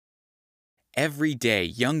Every day,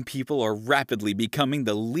 young people are rapidly becoming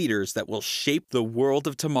the leaders that will shape the world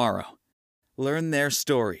of tomorrow. Learn their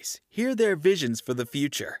stories, hear their visions for the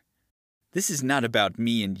future. This is not about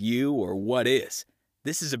me and you or what is.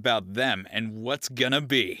 This is about them and what's gonna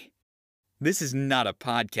be. This is not a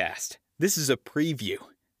podcast. This is a preview.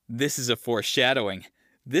 This is a foreshadowing.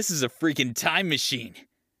 This is a freaking time machine.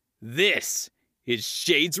 This is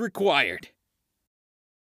Shades Required.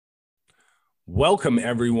 Welcome,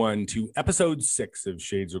 everyone, to episode 6 of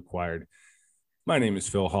Shades Required. My name is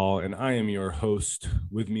Phil Hall, and I am your host.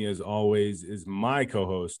 With me, as always, is my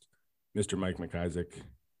co-host, Mr. Mike McIsaac.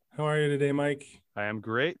 How are you today, Mike? I am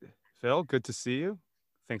great. Phil, good to see you.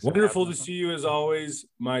 Thanks. Wonderful to see you, as always,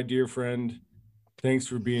 my dear friend. Thanks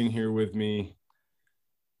for being here with me.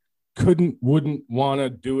 Wouldn't want to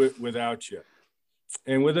do it without you.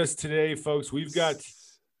 And with us today, folks, we've got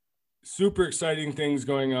super exciting things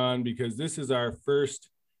going on because this is our first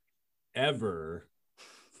ever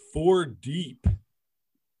 4-deep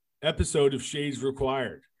episode of Shades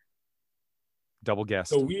Required. Double guest.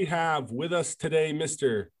 So we have with us today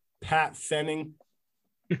Mr. Pat Fenning,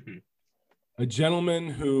 a gentleman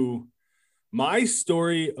who my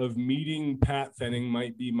story of meeting Pat Fenning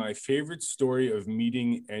might be my favorite story of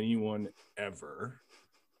meeting anyone ever.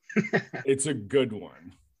 It's a good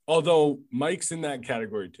one. Although Mike's in that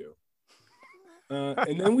category too.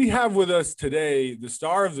 And then we have with us today, the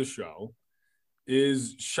star of the show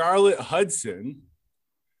is Charlotte Hudson,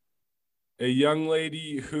 a young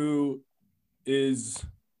lady who is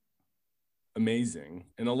amazing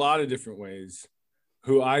in a lot of different ways,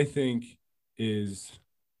 who I think is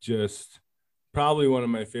just probably one of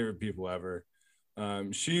my favorite people ever.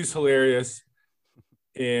 She's hilarious,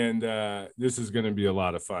 and this is going to be a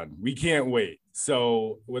lot of fun. We can't wait.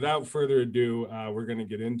 So without further ado, we're going to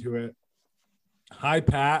get into it. Hi,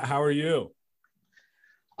 Pat. How are you?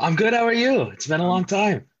 I'm good. How are you? It's been a long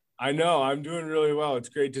time. I know. I'm doing really well. It's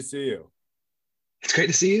great to see you. It's great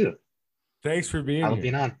to see you. Thanks for being I love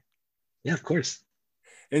here. being on. Yeah, of course.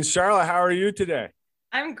 And Charlotte, how are you today?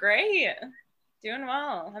 I'm great. Doing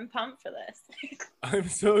well. I'm pumped for this. I'm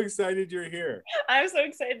so excited you're here. I'm so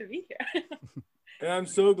excited to be here. And I'm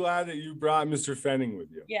so glad that you brought Mr. Fenning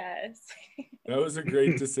with you. Yes. That was a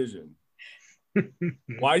great decision.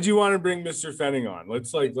 Why'd you want to bring Mr. Fenning on? Let's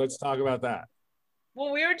talk about that.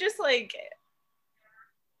 Well, we were just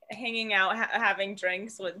hanging out, having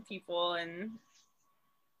drinks with people, and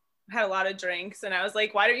had a lot of drinks. And I was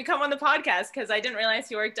like, why don't you come on the podcast? Because I didn't realize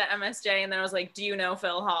he worked at MSJ. And then I was like, do you know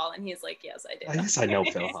Phil Hall? And he's like, yes, I do. Yes, I know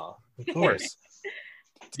Phil Hall. Of course.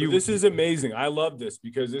 So this is amazing. I love this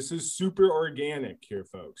because this is super organic here,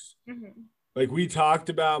 folks. Mm-hmm. Like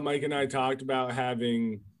Mike and I talked about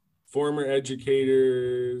having former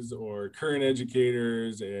educators or current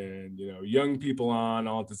educators and, young people on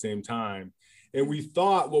all at the same time. And we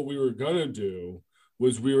thought what we were going to do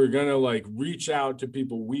was we were going to reach out to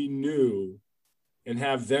people we knew and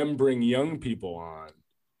have them bring young people on.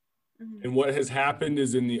 Mm-hmm. And what has happened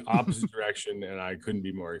is in the opposite direction, and I couldn't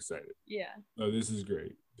be more excited. Yeah. Oh, this is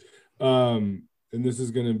great. And this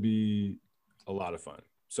is going to be a lot of fun.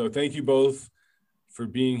 So thank you both for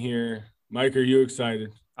being here. Mike, are you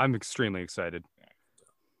excited? I'm extremely excited.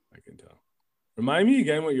 I can tell. Remind me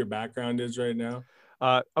again what your background is right now.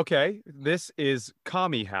 Okay, this is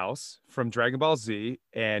Kami House from Dragon Ball Z,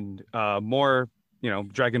 and more,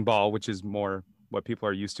 Dragon Ball, which is more what people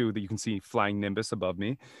are used to, that you can see flying Nimbus above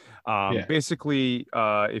me. Basically,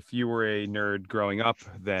 if you were a nerd growing up,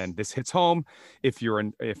 then this hits home. If you're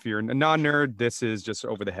a non-nerd, this is just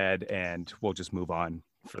over the head, and we'll just move on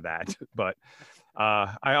for that. But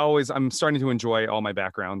I'm starting to enjoy all my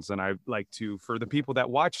backgrounds, and I like to, for the people that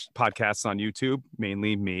watch podcasts on YouTube,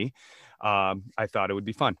 mainly me, I thought it would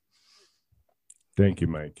be fun. Thank you,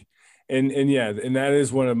 Mike. And that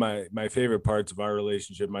is one of my favorite parts of our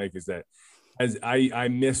relationship, Mike, is that as I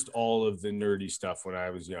missed all of the nerdy stuff when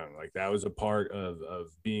I was young. That was a part of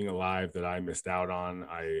being alive that I missed out on.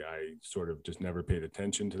 I sort of just never paid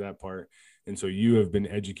attention to that part. And so you have been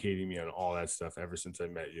educating me on all that stuff ever since I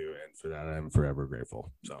met you. And for that, I'm forever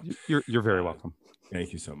grateful. So you're very welcome.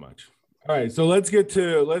 Thank you so much. All right. So let's get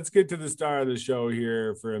to the star of the show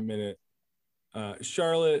here for a minute.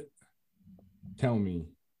 Charlotte, tell me,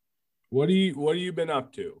 what have you been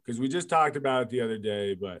up to? Because we just talked about it the other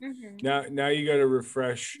day, but now you got to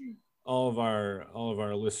refresh all of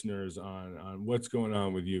our listeners on what's going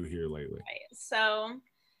on with you here lately. Right. So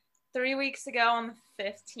 3 weeks ago on the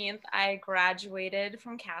 15th, I graduated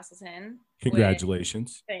from Castleton.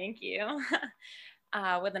 Congratulations. Thank you.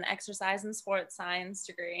 With an exercise and sports science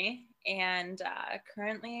degree. And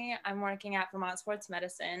currently I'm working at Vermont Sports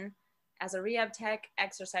Medicine as a rehab tech,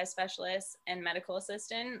 exercise specialist, and medical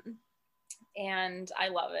assistant. And I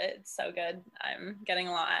love it. It's so good. I'm getting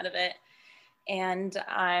a lot out of it. And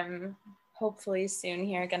I'm hopefully soon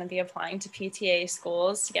here going to be applying to PTA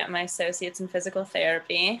schools to get my associates in physical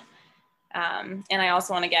therapy. And I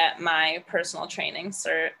also want to get my personal training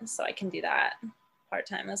cert so I can do that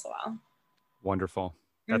part-time as well. Wonderful.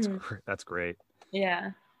 That's great.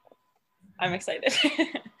 Yeah, I'm excited.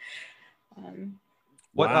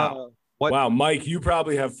 Wow, Mike, you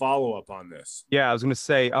probably have follow-up on this. Yeah, I was going to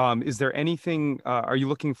say, is there anything, are you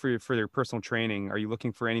looking for your personal training? Are you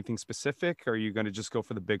looking for anything specific? Or are you going to just go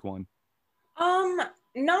for the big one?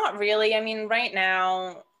 Not really. I mean, right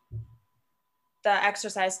now, the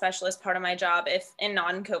exercise specialist part of my job, if in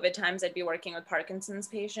non-COVID times, I'd be working with Parkinson's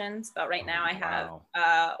patients. But right now I have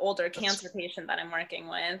an older cancer patient that I'm working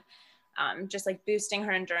with, just like boosting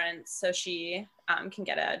her endurance so she can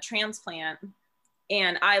get a transplant.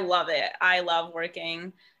 And I love it. I love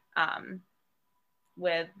working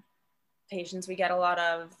with patients. We get a lot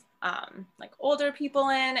of like older people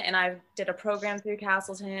in, and I did a program through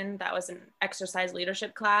Castleton that was an exercise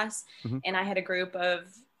leadership class. And I had a group of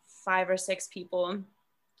 5 or 6 people,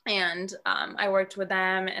 and I worked with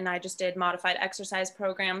them, and I just did modified exercise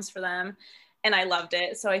programs for them, and I loved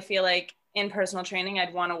it. So I feel like in personal training,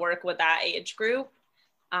 I'd want to work with that age group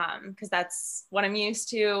because that's what I'm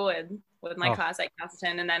used to with my class at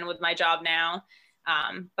Castleton and then with my job now.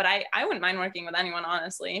 But I wouldn't mind working with anyone,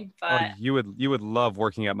 honestly. But you would love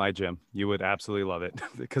working at my gym. You would absolutely love it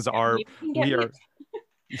because if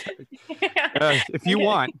you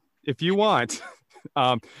want,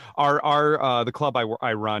 the club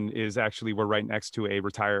I run is actually, we're right next to a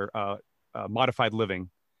modified living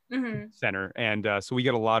center. And so we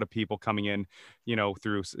get a lot of people coming in,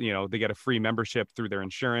 through, they get a free membership through their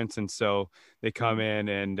insurance. And so they come in,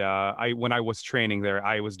 and when I was training there,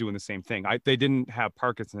 I was doing the same thing. They didn't have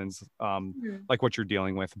Parkinson's like what you're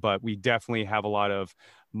dealing with, but we definitely have a lot of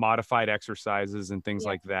modified exercises and things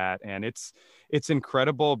like that. And it's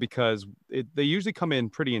incredible because they usually come in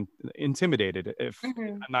pretty intimidated.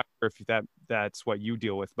 I'm not sure if that's what you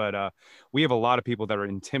deal with, but we have a lot of people that are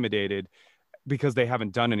intimidated because they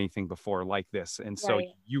haven't done anything before like this. And so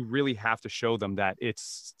you really have to show them that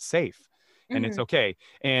it's safe and it's okay.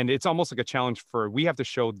 And it's almost like a challenge we have to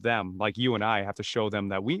show them, like you and I have to show them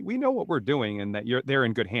that we know what we're doing and that they're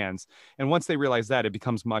in good hands. And once they realize that, it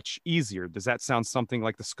becomes much easier. Does that sound something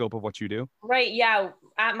like the scope of what you do? Right. Yeah.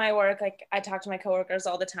 At my work, like I talk to my coworkers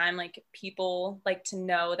all the time, like people like to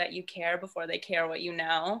know that you care before they care what you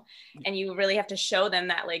know. And you really have to show them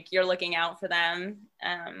that like you're looking out for them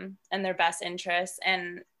and their best interests.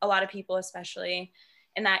 And a lot of people, especially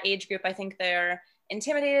in that age group, I think they're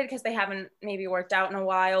intimidated because they haven't maybe worked out in a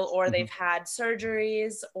while, or they've had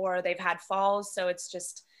surgeries, or they've had falls. So it's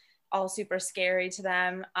just all super scary to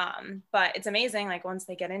them. But it's amazing, like once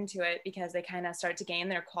they get into it, because they kind of start to gain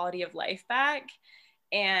their quality of life back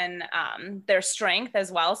and their strength as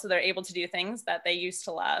well. So they're able to do things that they used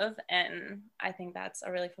to love. And I think that's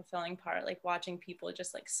a really fulfilling part, like watching people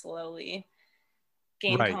just like slowly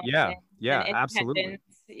gain confidence. Yeah, absolutely.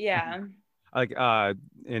 Yeah. Like that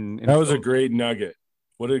was a great nugget.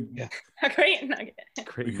 What a great nugget.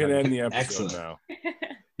 We can end the episode now.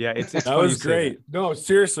 Yeah, it's that was great. No,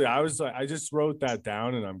 seriously, I was like, I just wrote that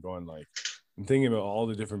down, and I'm going like, I'm thinking about all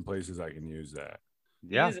the different places I can use that.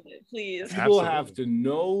 Yeah, use it, please. People have to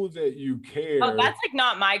know that you care. Oh, that's like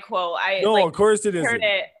not my quote. Of course it isn't. Heard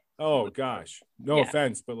it. Oh gosh, no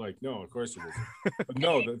offense, but like, no, of course it isn't. But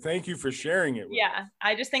no, thank you for sharing it with us.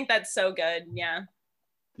 I just think that's so good. Yeah.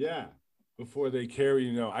 Before they care,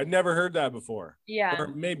 I'd never heard that before. Yeah. Or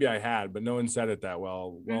maybe I had, but no one said it that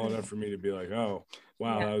well enough for me to be like, oh,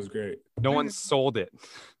 wow, that was great. No one sold it.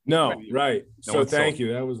 No, right. No so thank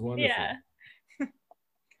you. That was wonderful. Yeah.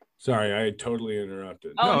 Sorry, I totally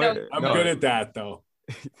interrupted. Oh, no. I'm good at that though.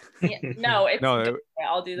 No,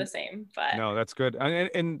 I'll do the same. But no, that's good.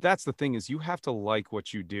 And that's the thing, is you have to like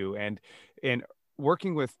what you do, and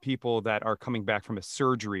working with people that are coming back from a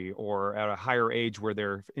surgery or at a higher age where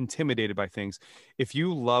they're intimidated by things. If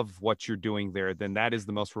you love what you're doing there, then that is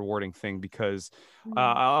the most rewarding thing, because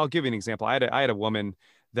I'll give you an example. I had a woman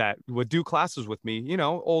that would do classes with me,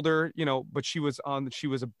 older, but she was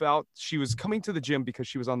coming to the gym because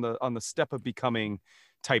she was on the step of becoming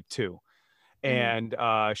type 2. And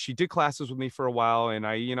she did classes with me for a while, and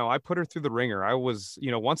I put her through the ringer. I was,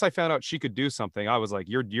 once I found out she could do something, I was like,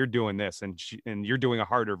 you're doing this, and you're doing a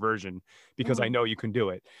harder version because I know you can do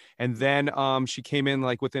it. And then she came in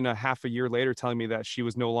like within a half a year later telling me that she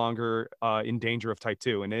was no longer in danger of type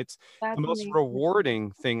 2. And it's the most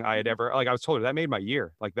rewarding thing I had ever, like I was told her that made my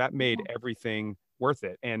year, like that made everything worth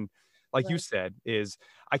it. And like you Right. said, is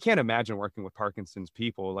I can't imagine working with Parkinson's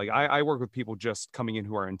people. Like I work with people just coming in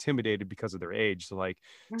who are intimidated because of their age. So like,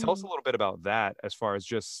 tell us a Mhm. little bit about that as far as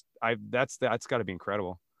just that's got to be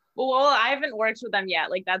incredible. Well, I haven't worked with them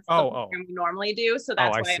yet. Like that's the Oh, program we normally do. So oh,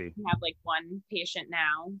 that's I why I see. have like one patient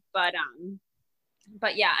now.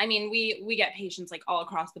 But yeah, I mean, we get patients like all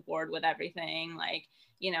across the board with everything, like,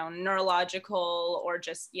 you know, neurological or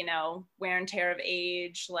just, you know, wear and tear of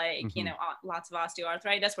age, like, you Mhm. know, lots of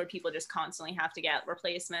osteoarthritis where people just constantly have to get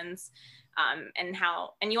replacements.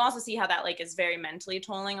 And you also see how that like is very mentally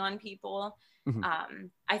tolling on people.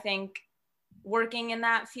 Mhm. I think working in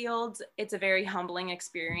that field, it's a very humbling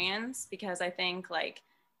experience because I think like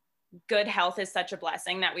good health is such a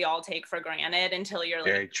blessing that we all take for granted until you're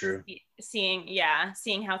Very like true. seeing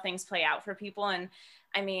how things play out for people. And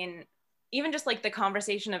I mean, even just like the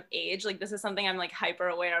conversation of age, like this is something I'm like hyper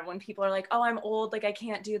aware of when people are like, oh, I'm old, like I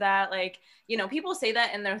can't do that. Like, you know, people say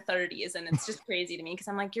that in their 30s and it's just crazy to me because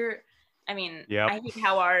I'm like, I mean, Yep. I hate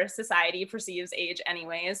how our society perceives age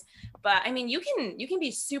anyways, but I mean, you can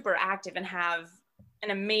be super active and have an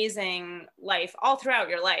amazing life all throughout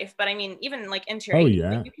your life. But I mean, even like into your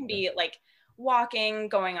 80s, like, you can be like walking,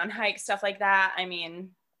 going on hikes, stuff like that. I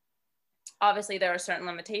mean, obviously there are certain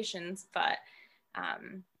limitations, but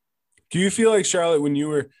Do you feel like, Charlotte, when you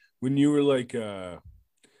were like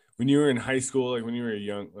when you were in high school, like when you were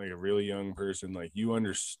a really young person, like you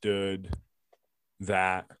understood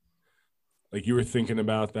that, like you were thinking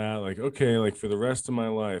about that, like, okay, like for the rest of my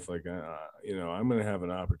life, like, you know, I'm going to have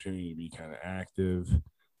an opportunity to be kind of active.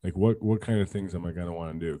 Like what kind of things am I going to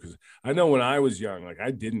want to do? Because I know when I was young, like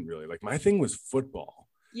I didn't really, like my thing was football.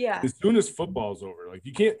 yeah. As soon as football's over, like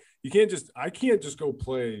I can't just go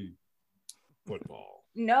play football.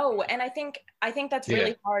 No, and I think that's Yeah.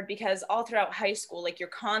 really hard because all throughout high school, like you're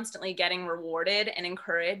constantly getting rewarded and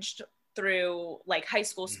encouraged through like high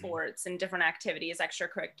school Mhm. sports and different activities,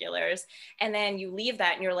 extracurriculars. And then you leave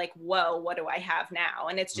that and you're like, whoa, what do I have now?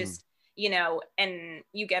 And it's just, you know, and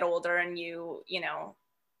you get older and you know,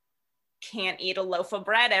 can't eat a loaf of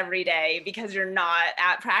bread every day because you're not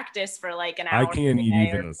at practice for like an hour. I can't every eat day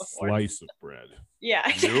even or a before. slice of bread. Yeah,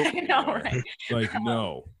 Nope. I know, right? Like,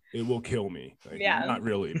 no, it will kill me. Like, Yeah. not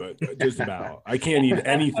really, but just about. I can't eat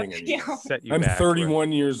anything anymore. Yeah. Set you I'm back.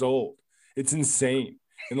 31 years old. It's insane.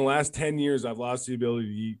 In the last 10 years, I've lost the ability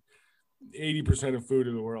to eat 80% of food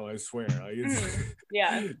in the world. I swear. Like, it's,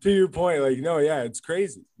 Yeah. To your point, like, no, yeah, it's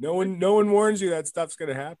crazy. No one warns you that stuff's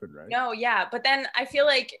gonna happen, right? No, yeah. But then I feel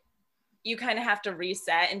like you kind of have to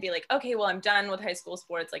reset and be like, okay, well, I'm done with high school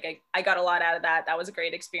sports. Like I got a lot out of that. That was a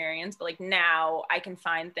great experience. But like now I can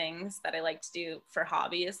find things that I like to do for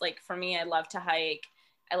hobbies. Like for me, I love to hike.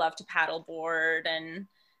 I love to paddle board. And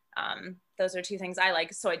those are two things I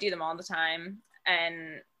like. So I do them all the time.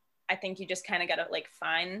 And I think you just kind of got to like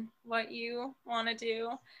find what you want to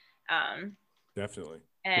do. Definitely.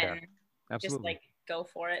 And just Absolutely. like go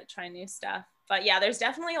for it, try new stuff. But yeah, there's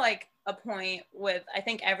definitely like a point with, I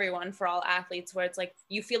think everyone, for all athletes, where it's like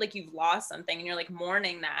you feel like you've lost something and you're like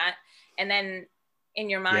mourning that, and then in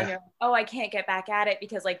your mind you're like, oh, I can't get back at it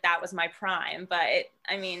because like that was my prime. But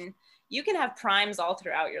I mean, you can have primes all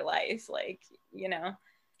throughout your life, like, you know,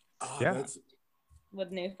 Yeah. That's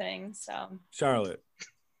with new things. So Charlotte.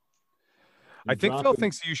 I think Phil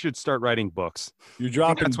thinks you should start writing books. You're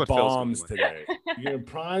dropping that's what Phil's going bombs with. today. You're getting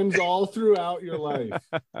primes all throughout your life.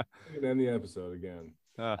 We can end the episode again.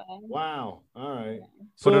 Wow. All right.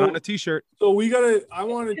 Put it on a t-shirt. So I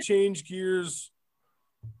want to change gears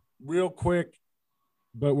real quick,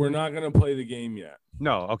 but we're not going to play the game yet.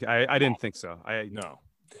 No. Okay. I didn't think so. No.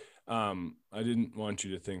 I didn't want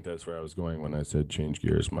you to think that's where I was going when I said change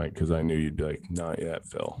gears, Mike, because I knew you'd be like, not yet,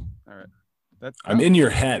 Phil. All right. I'm in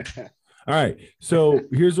your head. All right. So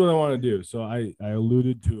here's what I want to do. So I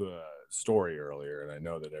alluded to a story earlier, and I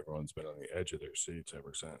know that everyone's been on the edge of their seats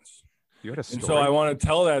ever since. You had a story. And so I want to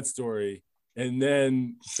tell that story and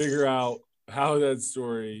then figure out how that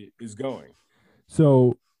story is going.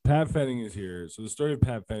 So Pat Fenning is here. So the story of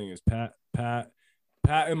Pat Fenning is Pat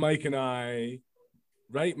and Mike and I,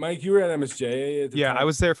 right? Mike, you were at MSJ at the time? I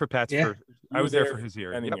was there for Pat's. Yeah. I was there for his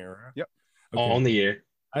year. Fenning Yep. era? Yep. Okay. All in the year.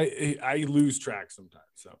 I lose track sometimes.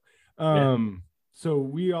 So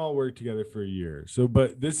we all worked together for a year. So,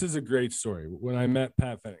 but this is a great story. When I met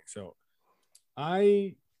Pat Fenning, so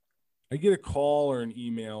I get a call or an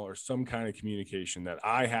email or some kind of communication that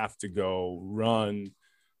I have to go run,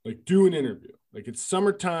 like do an interview. Like it's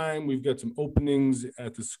summertime. We've got some openings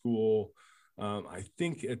at the school. I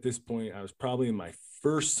think at this point I was probably in my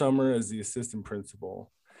first summer as the assistant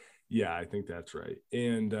principal. Yeah, I think that's right.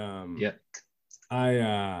 And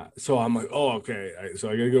so I'm like, oh, okay. So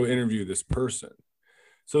I got to go interview this person.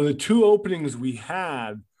 So the two openings we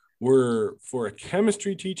had were for a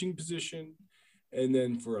chemistry teaching position and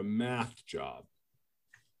then for a math job.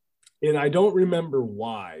 And I don't remember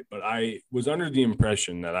why, but I was under the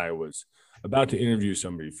impression that I was about to interview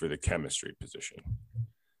somebody for the chemistry position.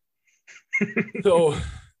 So,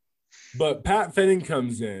 but Pat Fenning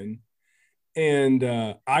comes in, and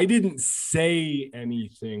I didn't say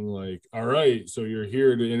anything like, all right, so you're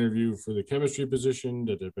here to interview for the chemistry position.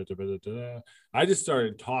 Da, da, da, da, da, da, da. I just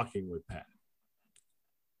started talking with Pat.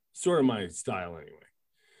 Sort of my style anyway.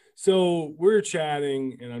 So we're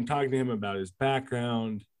chatting, and I'm talking to him about his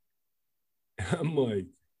background. I'm like,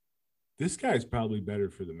 this guy's probably better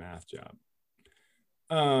for the math job.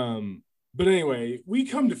 But anyway, we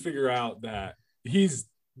come to figure out that he's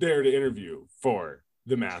there to interview for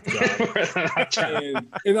the math job.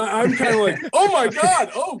 and I'm kind of like, oh my God,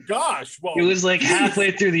 oh gosh. Well, it was like halfway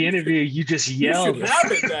through the interview, you just yelled. You should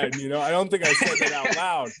have it then, you know. I don't think I said that out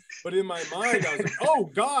loud, but in my mind, I was like, oh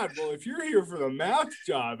God, well, if you're here for the math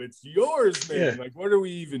job, it's yours, man. Yeah. Like, what are we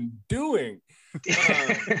even doing? Because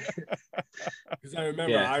I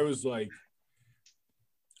remember I was like,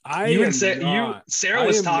 Sarah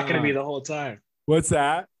was talking to me the whole time. What's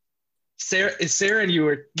that? Sarah and you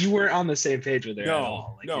weren't on the same page with her at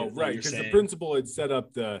all. Like, right? Because the principal had set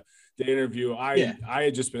up the interview. I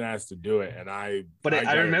had just been asked to do it, and I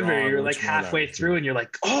remember you were like halfway through, and you're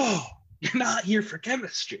like, "Oh, you're not here for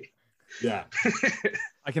chemistry." Yeah,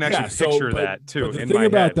 I can actually picture that too. But the thing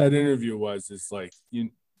about that interview is like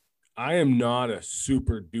I am not a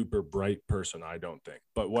super duper bright person, I don't think.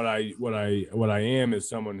 But what I am is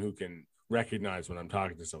someone who can recognize when I'm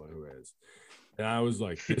talking to someone who is. And I was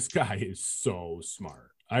like, this guy is so smart.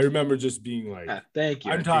 I remember just being like, thank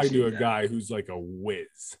you. I'm talking to a guy who's like a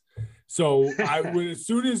whiz. So as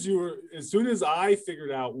soon as I figured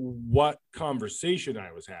out what conversation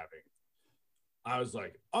I was having, I was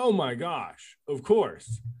like, oh my gosh, of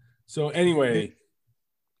course. So anyway,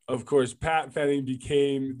 of course, Pat Fenning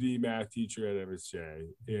became the math teacher at MSJ,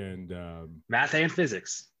 and math and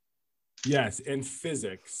physics. Yes, and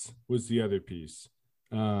physics was the other piece.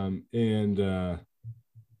 So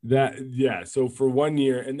for 1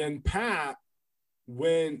 year, and then Pat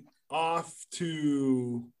went off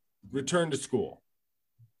to return to school.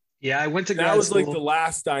 Yeah, I went to grad school. That was like the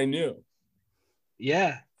last I knew.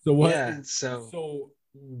 Yeah. So what? Yeah, so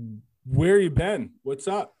where you been? What's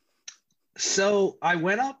up? So I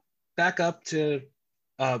went back up to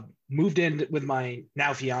moved in with my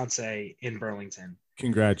now fiance in Burlington.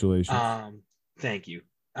 Congratulations. Thank you.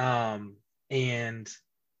 And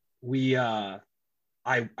we I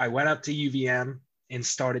went up to UVM and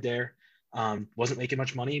started there. Wasn't making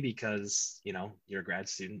much money because, you know, you're a grad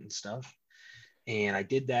student and stuff. And I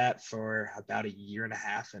did that for about 1.5 years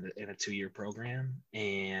in a 2-year program.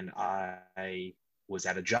 And I was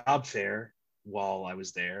at a job fair while I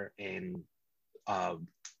was there and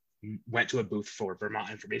went to a booth for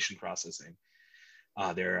Vermont Information Processing.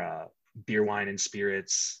 They're beer, wine, and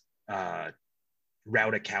spirits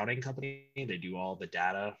route accounting company. They do all the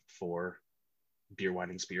data for beer,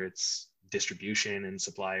 wine, and spirits distribution and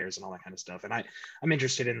suppliers and all that kind of stuff. And I'm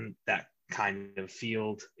interested in that kind of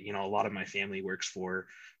field. You know, a lot of my family works for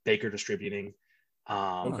Baker Distributing.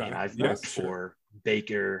 Okay. And I've worked for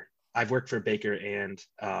Baker. I've worked for Baker and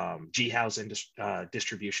G House and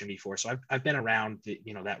distribution before. So I've been around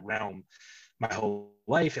that realm my whole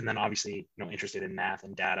life. And then obviously, interested in math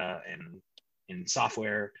and data and in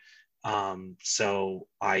software. So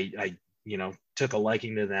I took a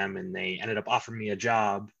liking to them, and they ended up offering me a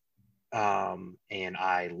job. And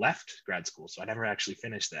I left grad school. So I never actually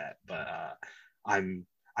finished that, but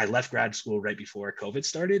I left grad school right before COVID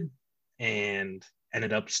started and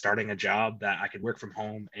ended up starting a job that I could work from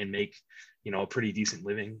home and make, a pretty decent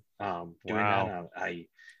living doing that. I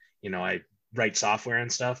write software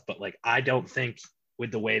and stuff, but I don't think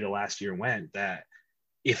with the way the last year went that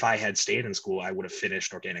if I had stayed in school, I would have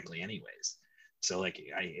finished organically anyways. So I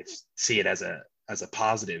see it as a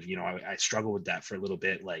positive. I struggle with that for a little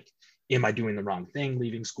bit. Am I doing the wrong thing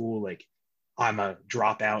leaving school? I'm a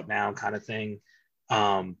dropout now kind of thing.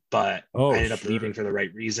 But I ended up leaving for the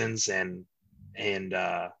right reasons. And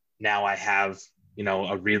now I have,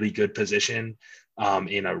 a really good position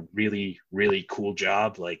in a really, really cool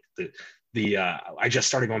job. I just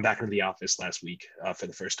started going back into the office last week for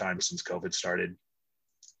the first time since COVID started.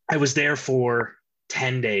 I was there for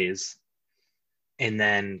 10 days and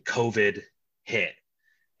then COVID hit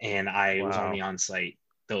and I was only on site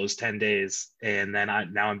those 10 days. And then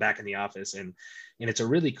now I'm back in the office and it's a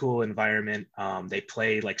really cool environment. They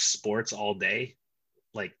play sports all day,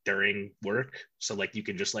 during work. So you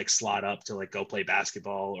can just slot up to go play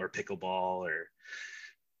basketball or pickleball or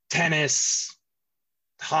tennis,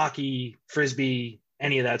 hockey, frisbee,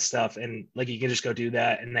 any of that stuff. And like, you can just go do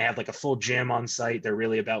that. And they have like a full gym on site. They're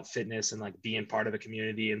really about fitness and like being part of a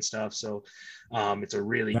community and stuff. So it's a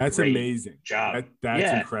really That's great amazing job.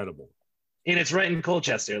 That's incredible. And it's right in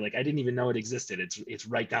Colchester. Like, I didn't even know it existed. It's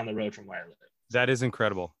right down the road from where I live. That is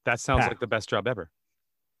incredible. That sounds like the best job ever.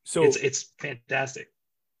 So it's fantastic.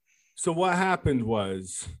 So what happened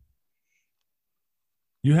was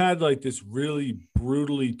you had like this really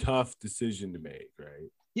brutally tough decision to make, right?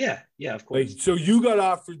 Yeah, of course. Like, so you got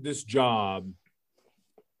offered this job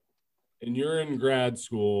and you're in grad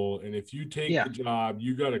school, and if you take the job,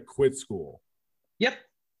 you got to quit school. Yep.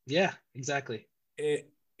 Yeah, exactly.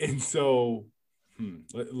 And so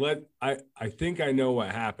I think I know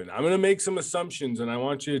what happened. I'm going to make some assumptions, and I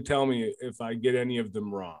want you to tell me if I get any of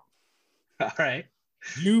them wrong. All right.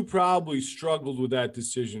 You probably struggled with that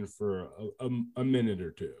decision for a minute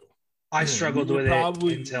or two. I struggled with it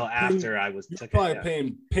until after I was probably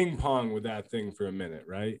playing ping pong with that thing for a minute,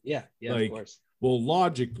 right? Yeah, like, of course. Well,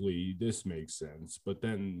 logically, this makes sense, but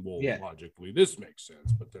then, logically, this makes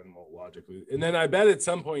sense, but then, logically. And then I bet at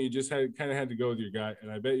some point you just had to go with your gut,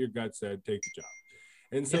 and I bet your gut said, take the job.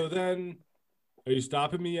 And so then, are you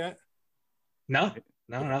stopping me yet? No.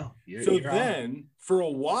 You're then, for a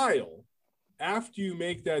while, after you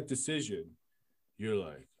make that decision, you're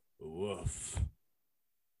like, woof.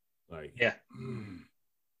 Like,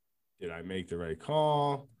 did I make the right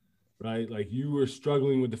call? Right? Like, you were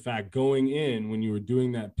struggling with the fact going in when you were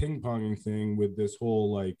doing that ping ponging thing with this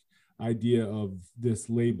whole like idea of this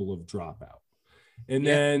label of dropout. And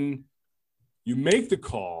then you make the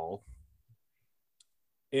call,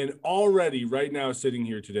 and already right now sitting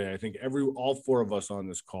here today, I think all four of us on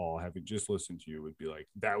this call, having just listened to you, would be like,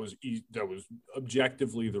 that was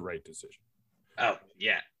objectively the right decision. Oh,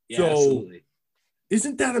 yeah. So, absolutely.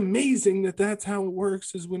 Isn't that amazing that that's how it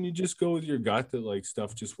works, is when you just go with your gut, that like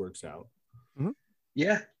stuff just works out? Mm-hmm.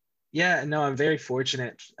 Yeah. No, I'm very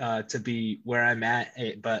fortunate to be where I'm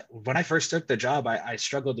at. But when I first took the job, I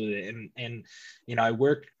struggled with it. And, you know, I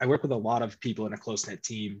work with a lot of people in a close-knit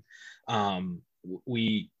team. I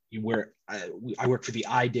work for the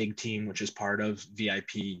iDig team, which is part of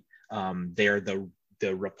VIP. They're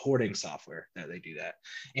the reporting software that they do that.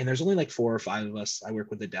 And there's only like 4 or 5 of us. I work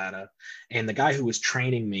with the data, and the guy who was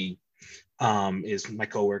training me is my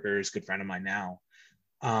coworker, is a good friend of mine now.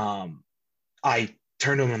 I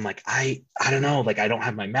turned to him and like, I don't know, like, I don't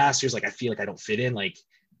have my master's. Like, I feel like I don't fit in. Like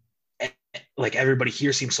everybody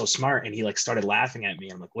here seems so smart. And he like started laughing at me.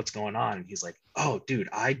 I'm like, what's going on? And he's like, oh dude,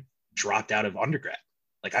 I dropped out of undergrad.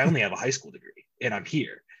 Like, I only have a high school degree and I'm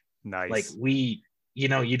here. Nice. Like,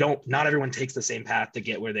 not everyone takes the same path to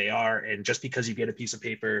get where they are. And just because you get a piece of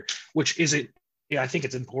paper, which isn't, I think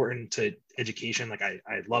it's important to education. Like, I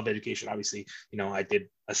love education. Obviously, I did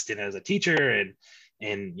a stint as a teacher,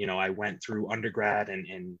 and I went through undergrad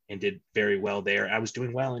and did very well there. I was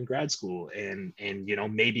doing well in grad school, and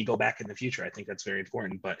maybe go back in the future. I think that's very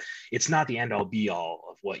important, but it's not the end all be all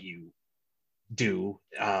of what you do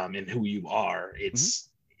and who you are. It's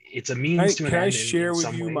a means to an end. Can I share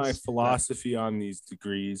with you my philosophy on these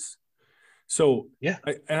degrees? So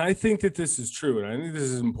I think that this is true, and I think this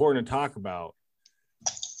is important to talk about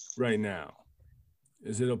right now.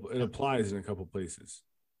 Is it applies in a couple places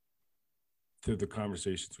to the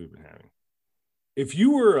conversations we've been having. If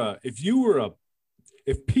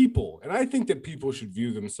people, and I think that people should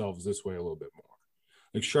view themselves this way a little bit more.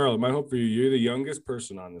 Like, Charlotte, my hope for you're the youngest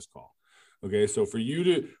person on this call. Okay, so for you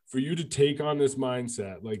to take on this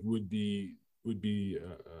mindset, like, would be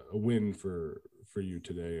a win for you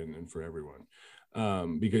today and for everyone,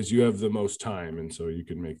 because you have the most time, and so you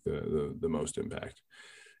can make the most impact.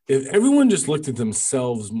 If everyone just looked at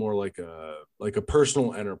themselves more like a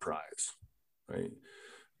personal enterprise, right?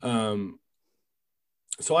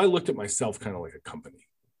 So I looked at myself kind of like a company,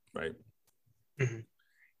 right? Mm-hmm.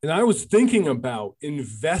 And I was thinking about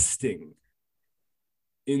investing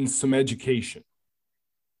in some education.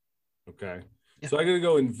 Okay. Yeah. So I got to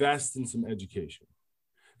go invest in some education.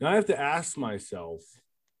 Now I have to ask myself,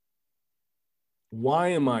 why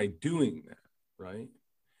am I doing that? Right.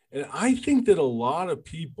 And I think that a lot of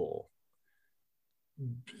people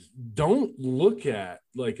don't look at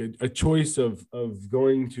like a choice of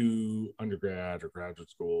going to undergrad or graduate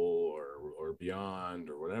school or beyond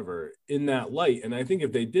or whatever in that light. And I think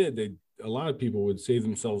if they did, a lot of people would save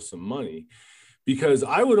themselves some money. Because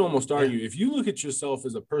I would almost argue, if you look at yourself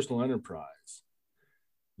as a personal enterprise,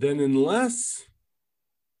 then unless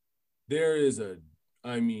there is a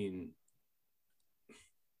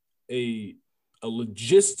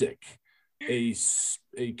logistic,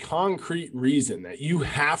 a concrete reason that you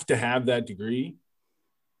have to have that degree,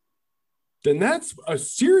 then that's a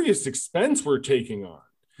serious expense we're taking on.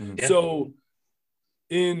 Yeah. So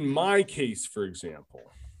in my case, for example,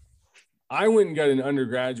 I went and got an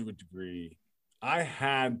undergraduate degree. I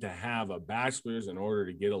had to have a bachelor's in order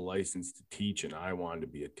to get a license to teach, and I wanted to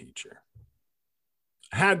be a teacher.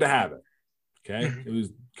 I had to have it. Okay. It was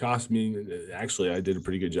cost me. Actually, I did a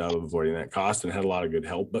pretty good job of avoiding that cost and had a lot of good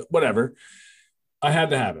help, but whatever. I had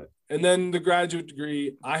to have it. And then the graduate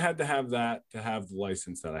degree, I had to have that to have the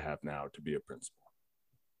license that I have now to be a principal.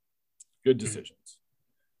 Good decisions.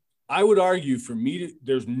 I would argue for me,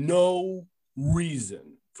 there's no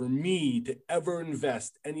reason for me to ever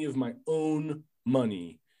invest any of my own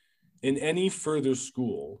money in any further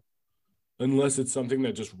school unless it's something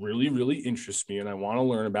that just really, really interests me and I want to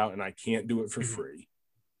learn about and I can't do it for free,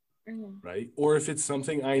 right? Or if it's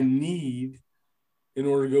something I need in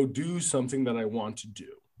order to go do something that I want to do.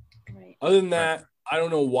 Right. Other than that, I don't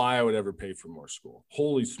know why I would ever pay for more school.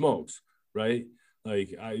 Holy smokes, right?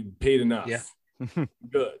 Like I paid enough. Yeah.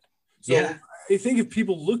 Good. So Yeah. I think if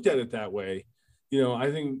people looked at it that way, you know, I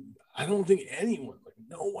don't think anyone, like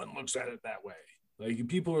no one looks at it that way. Like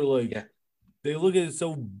people are like, they look at it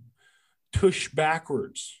so tush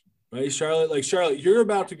backwards, right? Charlotte, you're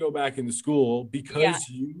about to go back into school because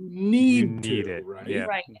you need it, right? Yeah.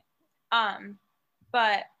 Right.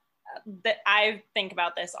 But I think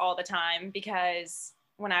about this all the time because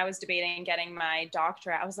when I was debating getting my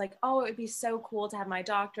doctorate, I was like, oh, it would be so cool to have my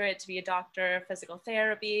doctorate, to be a doctor of physical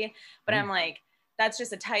therapy. But I'm like, that's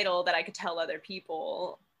just a title that I could tell other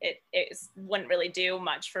people. It wouldn't really do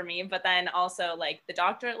much for me. But then also like the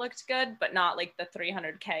doctorate looked good, but not like the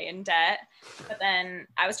 $300K in debt. But then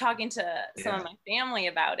I was talking to some of my family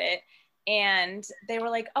about it. And they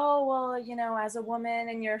were like, oh, well, you know, as a woman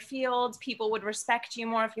in your field, people would respect you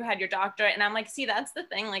more if you had your doctorate. And I'm like, see, that's the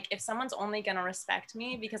thing. Like, if someone's only going to respect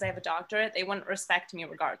me because I have a doctorate, they wouldn't respect me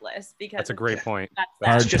regardless. Because That's a great point.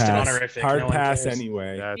 Hard just an pass. honorific. Hard No one pass cares.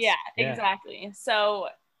 anyway. Yeah, exactly. So,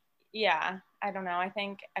 yeah, I don't know. I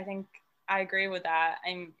think I agree with that.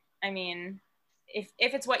 I mean, if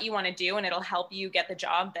it's what you want to do and it'll help you get the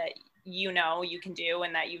job that you know you can do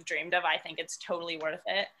and that you've dreamed of, I think it's totally worth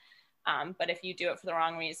it. But if you do it for the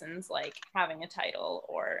wrong reasons, like having a title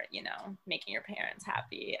or, you know, making your parents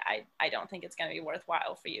happy, I don't think it's going to be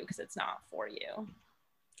worthwhile for you because it's not for you.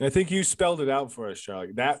 I think you spelled it out for us,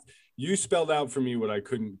 Charlie. That you spelled out for me what I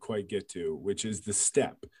couldn't quite get to, which is the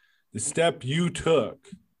step. The step you took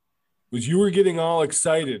was you were getting all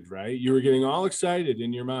excited, right? You were getting all excited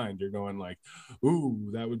in your mind. You're going like, ooh,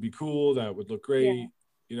 that would be cool. That would look great. Yeah.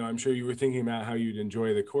 You know, I'm sure you were thinking about how you'd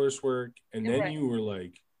enjoy the coursework. And then you were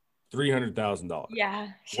like, $300,000. Yeah.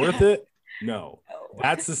 Worth it? No.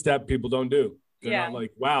 That's the step people don't do. They're not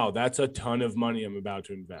like, wow, that's a ton of money I'm about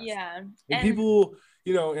to invest. Yeah. And people,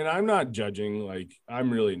 you know, and I'm not judging, like I'm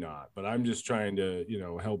really not, but I'm just trying to, you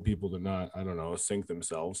know, help people to not, I don't know, sink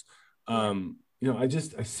themselves. You know, I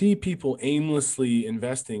see people aimlessly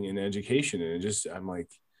investing in education and I'm like,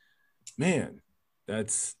 man, that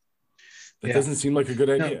doesn't seem like a good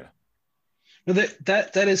idea. No,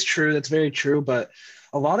 that is true. That's very true. But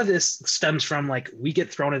a lot of this stems from like we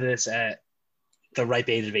get thrown at this at the ripe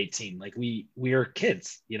age of 18. Like we are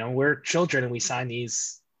kids, you know, we're children and we sign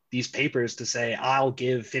these papers to say, I'll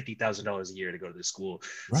give $50,000 a year to go to this school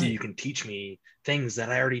so you can teach me things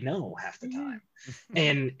that I already know half the time.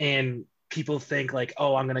 And people think like,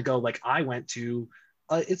 oh, I'm going to go, like I went to,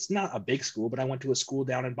 it's not a big school, but I went to a school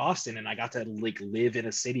down in Boston and I got to like live in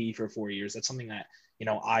a city for 4 years. That's something that, you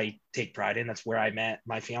know, I take pride in. That's where I met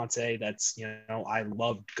my fiance. That's, you know, I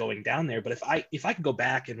loved going down there. But if I could go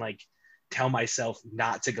back and like tell myself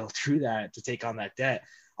not to go through that, to take on that debt,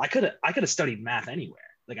 I could have studied math anywhere.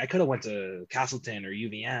 Like I could have went to Castleton or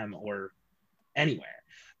UVM or anywhere,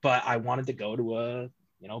 but I wanted to go to a,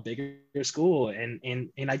 you know, bigger school. And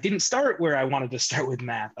I didn't start where I wanted to start with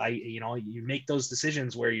math. You know, you make those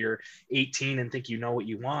decisions where you're 18 and think you know what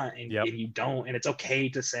you want and you don't. And it's okay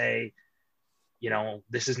to say, you know,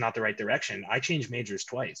 this is not the right direction. I changed majors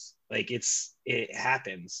twice. Like it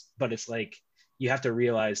happens, but it's like, you have to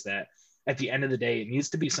realize that at the end of the day, it needs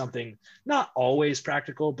to be something not always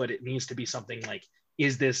practical, but it needs to be something like,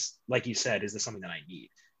 is this, like you said, is this something that I need?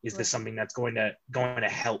 Is this something that's going to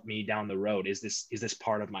help me down the road? Is this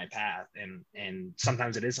part of my path? And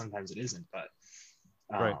sometimes it is, sometimes it isn't, but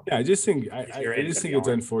yeah, I just think it's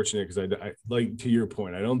unfortunate because I like, to your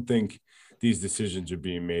point, I don't think these decisions are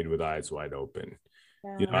being made with eyes wide open.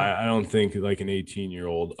 Yeah. You know, I don't think like an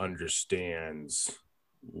 18-year-old understands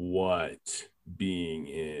what being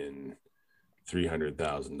in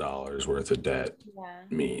 $300,000 worth of debt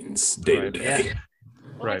means day to day.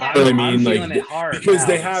 Right. You know what I mean? Like, because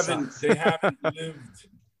they haven't lived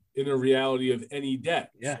in a reality of any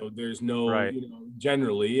debt. Yeah. So there's no, Right.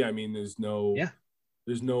 generally, I mean, there's no, Yeah.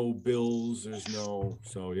 there's no bills, there's no,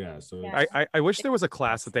 so yeah. So Yeah. I wish there was a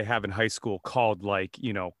class that they have in high school called like,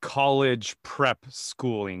 college prep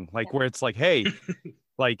schooling, like where it's like, hey,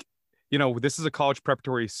 like, this is a college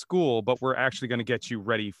preparatory school, but we're actually going to get you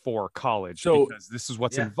ready for college So- because this is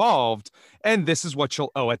what's Yeah. involved and this is what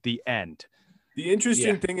you'll owe at the end. the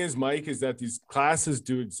interesting Yeah. thing is, Mike, is that these classes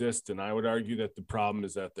do exist. And I would argue that the problem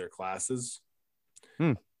is that they're classes.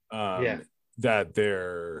 Hmm. Yeah. That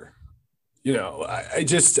they're, I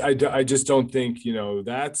just don't think,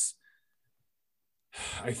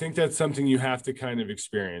 I think that's something you have to kind of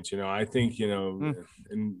experience. I think, and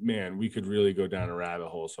man, we could really go down a rabbit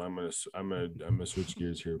hole. So I'm gonna switch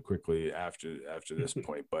gears here quickly after this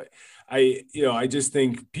point. But I just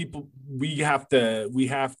think we have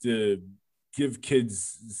to give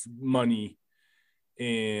kids money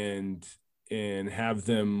and have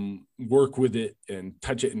them work with it and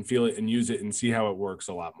touch it and feel it and use it and see how it works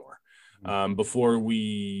a lot more before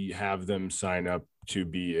we have them sign up to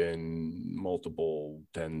be in multiple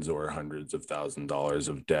tens or hundreds of $1,000s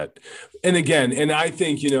of debt. And again, and I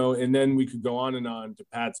think, and then we could go on and on to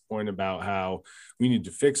Pat's point about how we need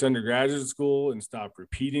to fix undergraduate school and stop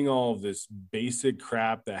repeating all of this basic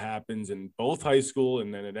crap that happens in both high school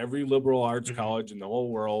and then at every liberal arts college in the whole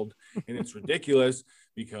world. And it's ridiculous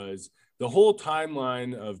because the whole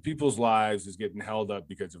timeline of people's lives is getting held up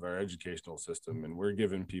because of our educational system. And we're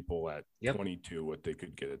giving people at 22 what they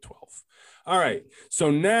could get at 12. All right.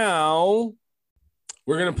 So now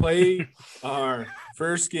we're going to play our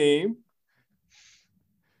first game.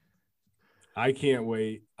 I can't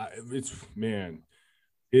wait.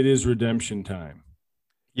 It is redemption time.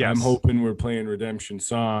 Yes. I'm hoping we're playing redemption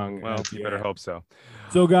song. Well, at the you better end. hope so.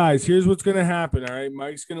 So, guys, here's what's going to happen. All right.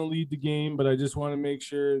 Mike's going to lead the game, but I just want to make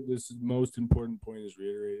sure this is most important point is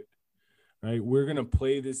reiterated. All right. We're going to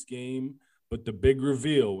play this game, but the big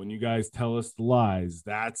reveal when you guys tell us the lies,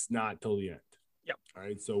 that's not till the end. Yep. All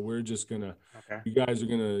right. So we're just going to, Okay. you guys are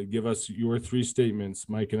going to give us your 3 statements.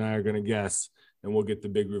 Mike and I are going to guess, and we'll get the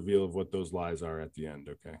big reveal of what those lies are at the end.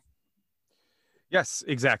 Okay. Yes,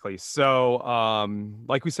 exactly. So,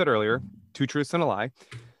 like we said earlier, 2 truths and a lie.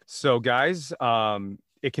 So, guys,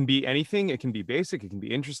 it can be anything. It can be basic. It can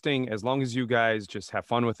be interesting. As long as you guys just have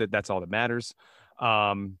fun with it, that's all that matters.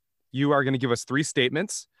 You are going to give us 3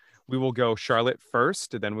 statements. We will go Charlotte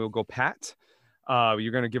first, and then we'll go Pat.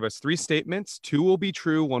 You're going to give us 3 statements. 2 will be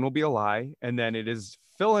true. 1 will be a lie. And then it is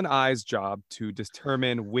Phil and I's job to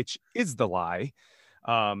determine which is the lie.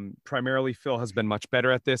 Primarily, Phil has been much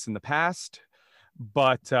better at this in the past,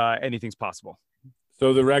 but anything's possible.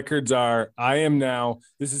 So the records are,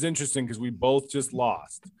 this is interesting because we both just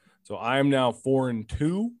lost. So I am now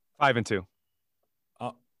 4-2. 5-2.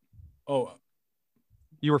 Oh,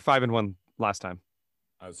 You were 5-1 last time.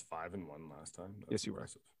 I was 5-1 last time. That's Yes, you were.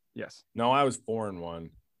 impressive. Yes, No, I was 4-1.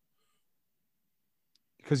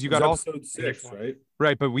 because you It was got all episode 6, right?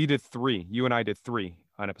 right, but we did 3. You and I did 3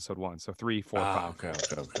 on episode 1. So 3, 4, 5. Okay.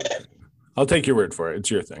 I'll take your word for it.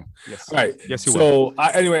 It's your thing. Yes. All right. Yes, you will. So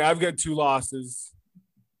anyway, I've got 2 losses.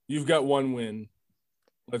 You've got 1 win.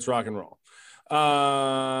 Let's rock and roll.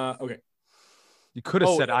 Okay. You could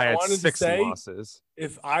have said I had wanted to 6 say- losses.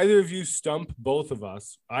 If either of you stump both of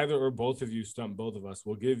us,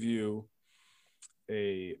 we'll give you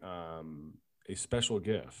a special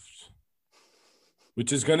gift,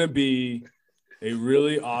 which is going to be a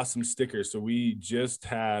really awesome sticker. So we just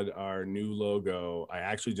had our new logo. I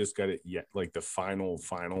actually just got it like the final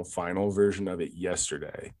version of it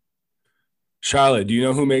yesterday. Charlotte, do you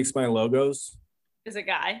know who makes my logos? Is it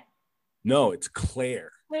Guy? No, it's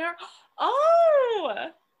Claire. Claire? Oh,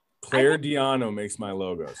 Claire Diano makes my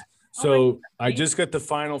logos. So I just got the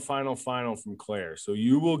final from Claire. So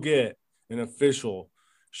you will get an official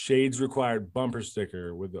Shades Required bumper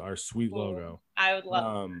sticker with our sweet logo. I would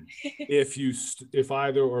love if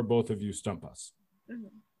either or both of you stump us.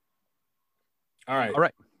 Mhm. All right. All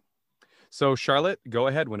right. So Charlotte, go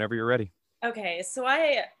ahead whenever you're ready. Okay, so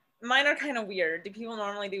mine are kind of weird. Do people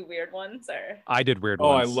normally do weird ones or? I did weird Oh,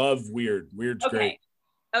 I ones. love weird. Weird's great.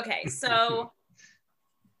 Okay, so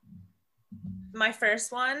my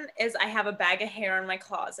first one is I have a bag of hair in my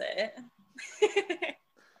closet.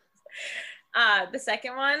 The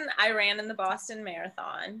second one, I ran in the Boston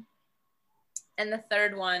Marathon. And the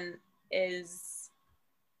third one is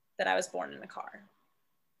that I was born in a car.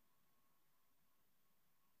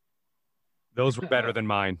 Those were better than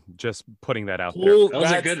mine. Just putting that out there. Cool.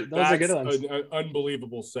 Those are good That's ones. an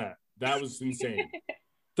unbelievable set. That was insane.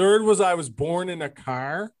 Third was I was born in a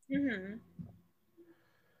car. Mm-hmm.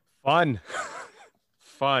 Fun.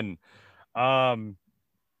 Fun.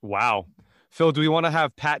 Wow. Phil, do we want to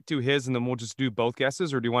have Pat do his and then we'll just do both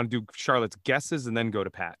guesses, or do you want to do Charlotte's guesses and then go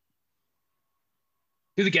to Pat?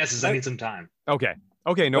 Do the guesses. I need some time. Okay.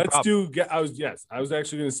 Okay, no Let's problem. do. I was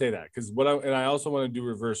actually going to say that because I also want to do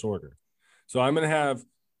reverse order. So I'm going to have.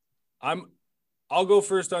 I'll go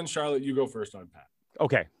first on Charlotte. You go first on Pat.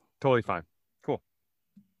 Okay, totally fine. Cool.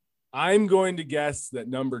 I'm going to guess that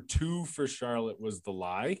number 2 for Charlotte was the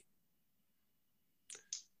lie.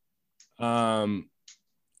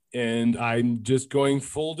 And I'm just going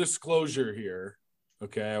full disclosure here.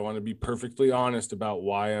 Okay, I want to be perfectly honest about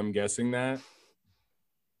why I'm guessing that.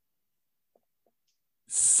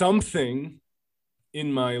 Something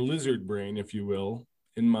in my lizard brain, if you will,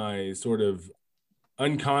 in my sort of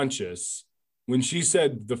unconscious, when she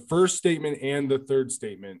said the first statement and the third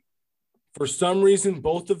statement, for some reason,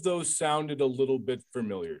 both of those sounded a little bit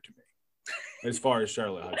familiar to me. As far as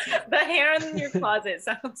Charlotte Hudson. The hair in your closet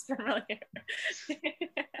sounds familiar.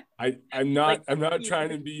 I'm not trying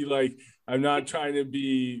to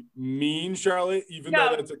be mean, Charlotte, even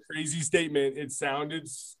though that's a crazy statement. It sounded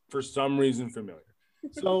for some reason familiar.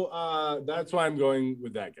 So that's why I'm going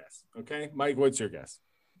with that guess. Okay. Mike, what's your guess?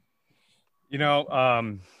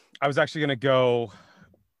 I was actually gonna go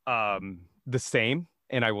the same.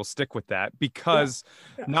 And I will stick with that because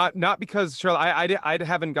not because Charlotte, I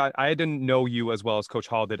didn't know you as well as Coach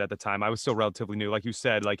Hall did at the time. I was still relatively new. Like you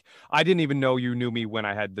said, like I didn't even know you knew me when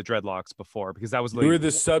I had the dreadlocks before, because that was you were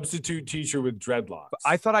the substitute teacher with dreadlocks.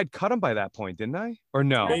 I thought I'd cut them by that point, didn't I? Or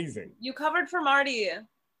no? Amazing. You covered for Marty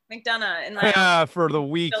McDonough in for the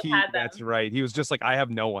week. That's right. He was just like, I have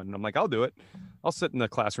no one. And I'm like, I'll do it. I'll sit in the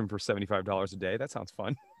classroom for $75 a day. That sounds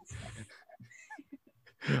fun.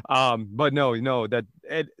 But no, that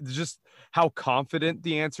just how confident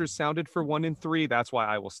the answers sounded for 1 and 3. That's why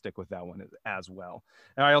I will stick with that one as well.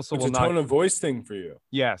 And I also it's a tone of voice thing for you.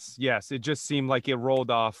 Yes. It just seemed like it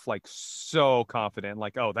rolled off like so confident.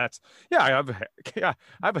 Like, oh, I have a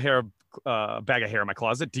bag of hair in my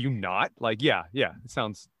closet. Do you not? Like, yeah. It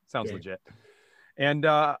sounds legit. And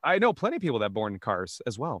I know plenty of people that born in cars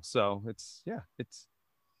as well. So I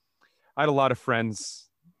had a lot of friends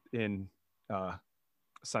in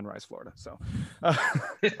Sunrise, Florida. So,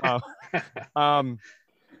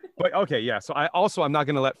 but okay, yeah. So I'm not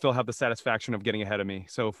going to let Phil have the satisfaction of getting ahead of me.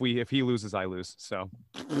 So if he loses, I lose. So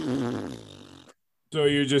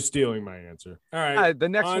you're just stealing my answer. All right. The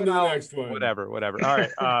next one. Whatever. All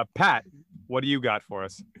right. Pat, what do you got for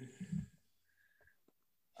us?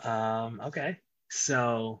 Okay.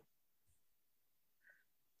 So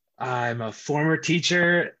I'm a former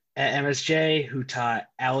teacher at MSJ who taught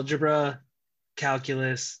algebra,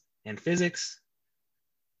 calculus, and physics.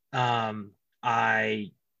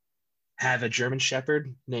 I have a German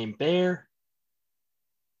Shepherd named Bear,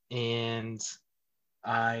 and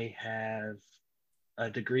I have a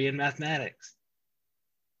degree in mathematics.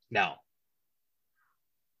 No,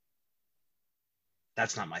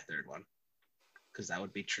 that's not my third one, because that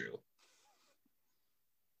would be true.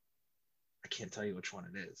 I can't tell you which one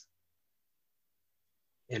it is.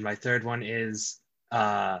 And my third one is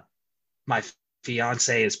my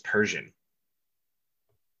fiance is Persian.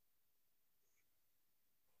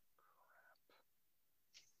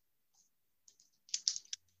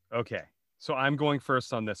 Okay, so I'm going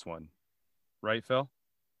first on this one, right, Phil?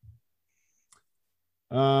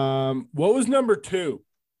 What was number 2?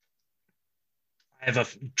 I have a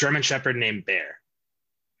German Shepherd named Bear.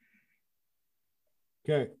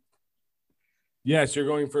 Okay. Yes, you're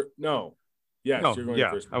going for no. Yes, no, you're going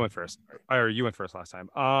first. I went first. Or you went first last time.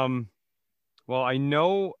 Well, I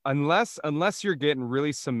know unless you're getting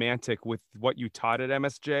really semantic with what you taught at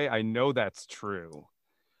MSJ, I know that's true.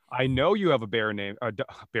 I know you have a bear named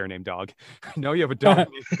dog. I know you have a dog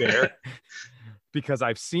named Bear because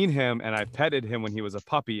I've seen him and I petted him when he was a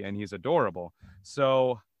puppy and he's adorable.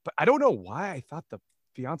 So, but I don't know why I thought the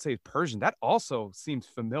fiance is Persian. That also seems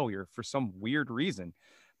familiar for some weird reason.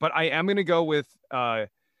 But I am going to go with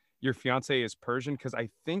your fiance is Persian because I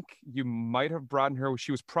think you might have brought in her.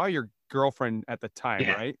 She was probably your girlfriend at the time,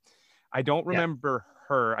 right? I don't remember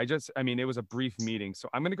her. It was a brief meeting. So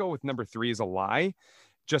I'm going to go with number 3 is a lie,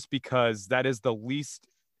 just because that is the least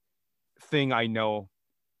thing I know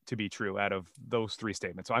to be true out of those 3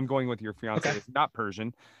 statements. So I'm going with your fiance is not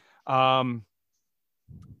Persian. I'm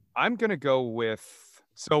going to go with,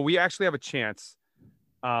 so we actually have a chance.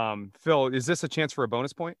 Phil, is this a chance for a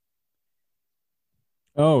bonus point?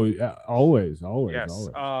 Oh, yeah, always. Yes.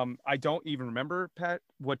 Always. I don't even remember, Pat,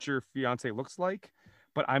 what your fiance looks like,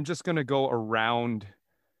 but I'm just going to go around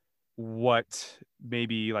what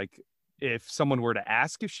maybe like if someone were to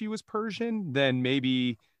ask if she was Persian, then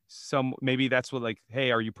maybe maybe that's what, like,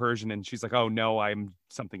 hey, are you Persian? And she's like, oh no, I'm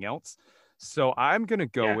something else. So I'm gonna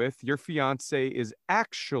go with your fiance is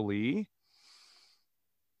actually.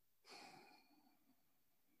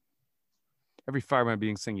 Every fireman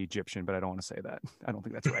being saying Egyptian, but I don't want to say that. I don't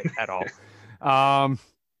think that's right at all.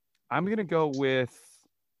 I'm gonna go with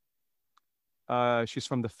she's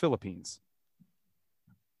from the Philippines.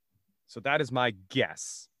 So that is my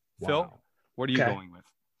guess. Wow. Phil, what are you going with?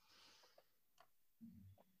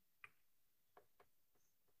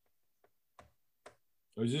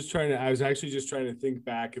 I was actually just trying to think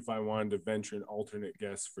back if I wanted to venture an alternate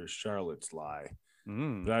guess for Charlotte's lie.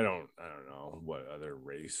 But I don't know what other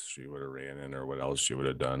race she would have ran in or what else she would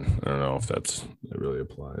have done. I don't know if that really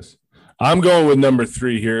applies. I'm going with number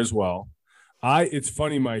 3 here as well. It's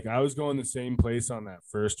funny, Mike. I was going the same place on that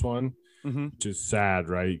first one, which is sad,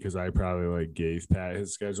 right? Because I probably like gave Pat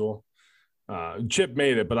his schedule. Chip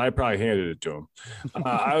made it, but I probably handed it to him.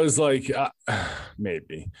 I was like,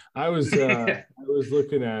 maybe. I was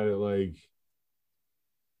looking at it like,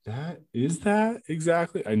 that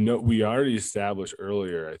exactly? I know we already established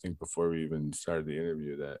earlier, I think before we even started the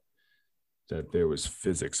interview, that there was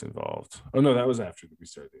physics involved. Oh no, that was after we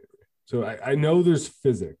started the interview. So I know there's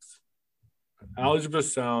physics. Algebra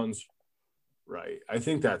sounds right. I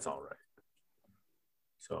think that's all right.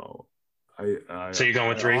 So so you're going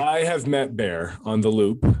with 3? I have met Bear on the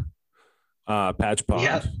loop, Patch Pond.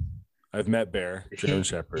 Yep. I've met Bear, German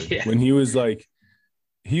Shepherd. When he was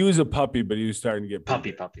a puppy, but he was starting to get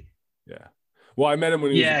puppy. Yeah. Well, I met him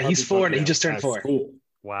when he was a puppy. He's 4. He just turned 4. School.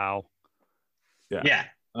 Wow. Yeah.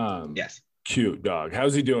 Yes. Cute dog.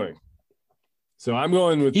 How's he doing? So I'm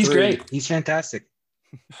going with. He's 3. great. He's fantastic.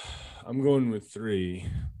 I'm going with 3.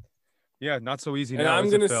 Yeah, not so easy. And now, I'm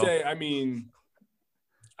gonna Phil? say, I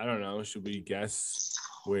don't know. Should we guess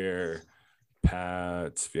where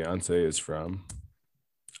Pat's fiance is from?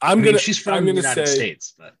 She's from the United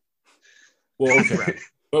States, but. Well, okay.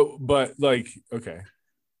 but like, okay.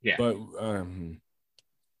 Yeah. But I'm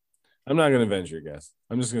not gonna venture a guess.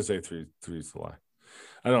 I'm just gonna say 3 is the lie.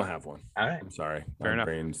 I don't have one. All right. I'm sorry. Fair enough.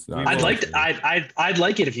 I'd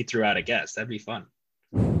like it if you threw out a guess. That'd be fun.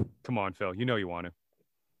 Come on, Phil. You know you want to.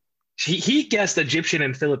 He guessed Egyptian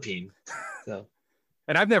and Philippine. So.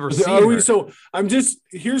 And I've never seen her. So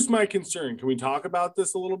here's my concern. Can we talk about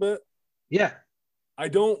this a little bit? Yeah.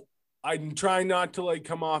 I'm trying not to like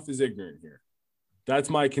come off as ignorant here. That's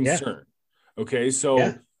my concern. Yeah. Okay.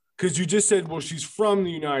 So, because you just said, well, she's from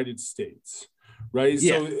the United States, right?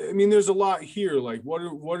 Yeah. So, I mean, there's a lot here. Like, what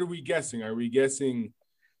are we guessing? Are we guessing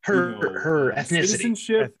her ethnicity,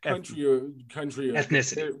 citizenship, country,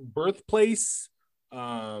 ethnicity, birthplace?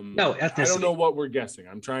 No, ethnicity. I don't know what we're guessing.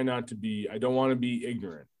 I'm trying not to be. I don't want to be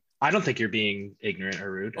ignorant. I don't think you're being ignorant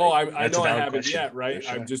or rude. Oh, I know I haven't yet, right?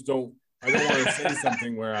 Sure. I just don't. I don't want to say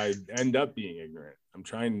something where I end up being ignorant. I'm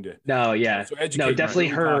trying to. No, yeah, so no, definitely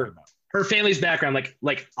her family's background.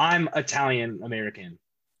 Like I'm Italian American.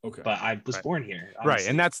 Okay. But I was born here. Obviously. Right,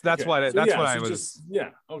 and that's okay. what I was. Just,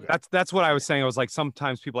 yeah. Okay. That's what I was saying. I was like,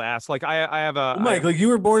 sometimes people ask, like, I have a Mike, like you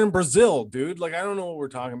were born in Brazil, dude. Like I don't know what we're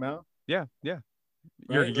talking about. Yeah.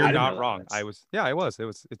 Right? You're not wrong. I was. Yeah, I was.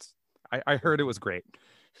 I heard it was great.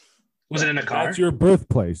 Was it in a car? That's your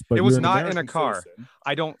birthplace, but it was not in a car. Citizen.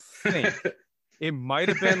 I don't think. It might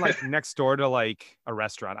have been like next door to like a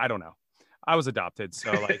restaurant. I don't know. I was adopted,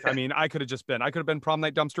 so like, I mean, I could have been prom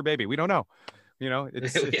night dumpster baby. We don't know. You know, we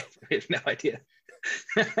have no idea.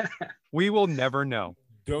 We will never know.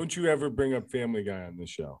 Don't you ever bring up Family Guy on this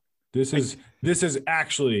show? This is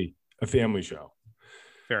actually a family show.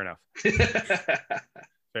 Fair enough.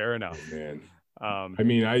 Fair enough. Oh, man. I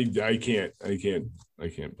mean, I can't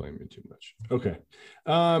blame you too much. Okay.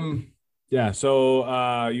 Yeah.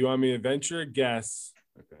 So you want me to venture a guess?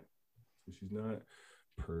 Okay. So she's not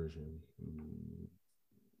Persian.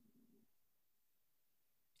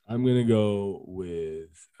 I'm gonna go with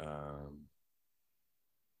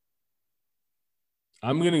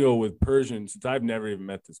Persian since I've never even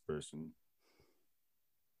met this person.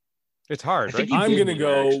 It's hard, right? I'm gonna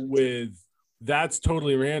go with that's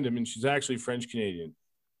totally random, and she's actually French Canadian.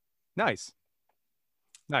 Nice.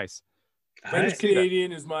 French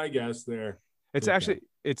Canadian is my guess there. It's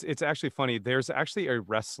actually funny. There's actually a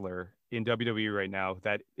wrestler in WWE right now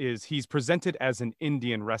he's presented as an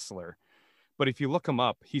Indian wrestler, but if you look him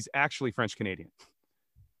up, he's actually French Canadian.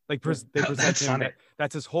 Like they present him.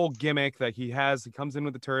 That's his whole gimmick that he has. He comes in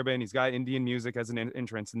with the turban. He's got Indian music as an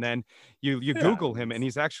entrance, and then you Google him, and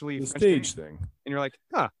he's actually the stage thing. And you're like,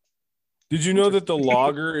 huh? Did you know that the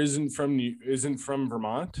logger isn't from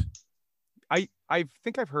Vermont? I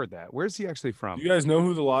think I've heard that. Where's he actually from? Do you guys know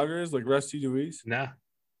who the logger is? Like Rusty Deweese? No.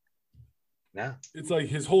 Yeah. It's like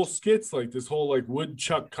his whole skits, like this whole like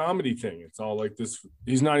woodchuck comedy thing. It's all like this.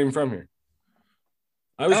 He's not even from here.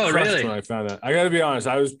 I was crushed really? when I found that. I got to be honest.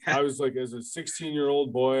 I was like, as a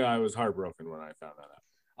 16-year-old boy, I was heartbroken when I found that out.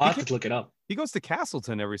 I'll have to look it up. He goes to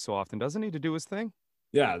Castleton every so often, doesn't he, to do his thing?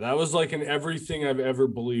 Yeah, that was like an everything I've ever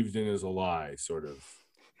believed in is a lie sort of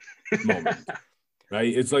moment.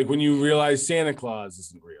 Right? It's like when you realize Santa Claus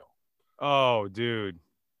isn't real. Oh, dude.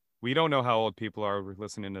 We don't know how old people are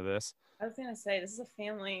listening to this. I was gonna say this is a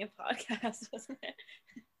family podcast, wasn't it?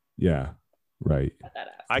 Yeah, right. Cut that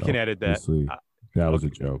out. I can edit that. Obviously, that was a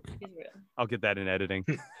joke. He's real. I'll get that in editing.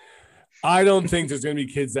 I don't think there's going to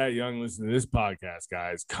be kids that young listening to this podcast,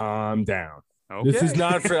 guys. Calm down. Okay. This is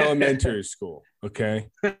not for elementary school, okay?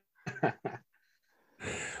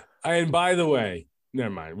 And by the way, never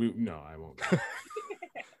mind. I won't.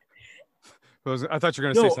 I thought you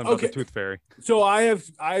were going to say something about okay. the Tooth Fairy. So I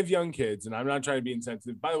have young kids, and I'm not trying to be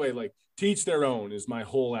insensitive. By the way, like teach their own is my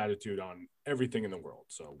whole attitude on everything in the world.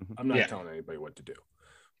 So I'm not telling anybody what to do.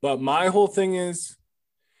 But my whole thing is,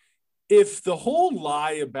 if the whole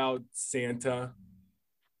lie about Santa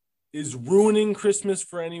is ruining Christmas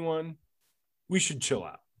for anyone, we should chill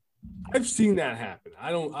out. I've seen that happen.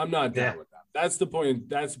 I'm not down with that. That's the point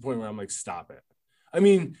where I'm like, stop it. I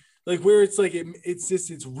mean, like where it's like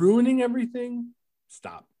it's ruining everything.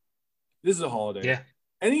 Stop. This is a holiday. Yeah.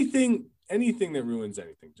 Anything that ruins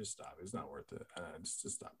anything, just stop. It's not worth it. Just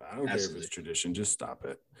stop it. I don't care if it's tradition. Just stop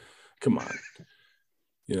it. Come on.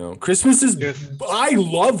 You know, Christmas is. I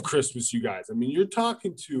love Christmas, you guys. I mean,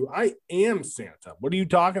 I am Santa. What are you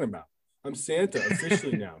talking about? I'm Santa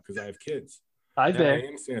officially now because I have kids. I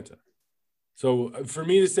am Santa. So for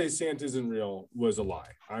me to say Santa isn't real was a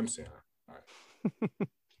lie. I'm Santa. All right.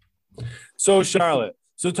 So Charlotte,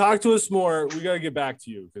 talk to us more. We got to get back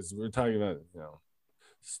to you because we're talking about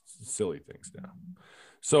silly things now.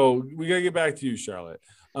 So we got to get back to you, Charlotte.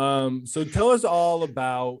 So tell us all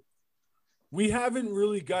about. We haven't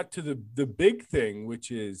really got to the big thing,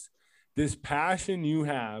 which is this passion you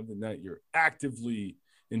have and that you're actively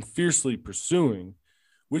and fiercely pursuing,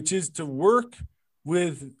 which is to work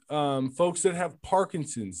with folks that have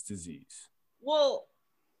Parkinson's disease. Well,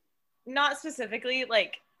 not specifically.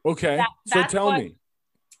 Like. Okay, so tell me.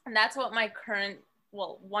 And that's what my current,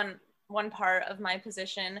 one part of my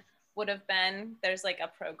position would have been. There's like a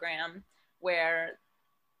program where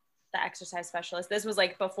the exercise specialist, this was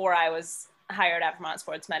like before I was hired at Vermont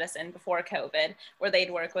Sports Medicine, before COVID, where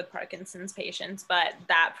they'd work with Parkinson's patients, but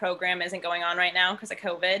that program isn't going on right now because of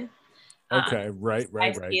COVID. Okay, right.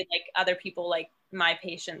 I see like other people, like my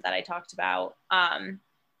patient that I talked about.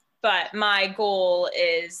 But my goal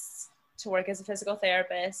is to work as a physical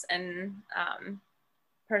therapist and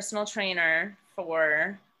personal trainer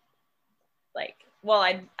for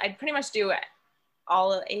I'd pretty much do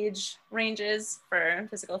all age ranges for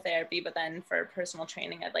physical therapy, but then for personal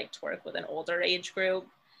training, I'd like to work with an older age group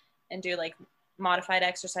and do like modified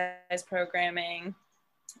exercise programming,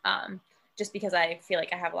 just because I feel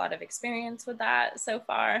like I have a lot of experience with that so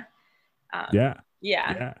far. Yeah.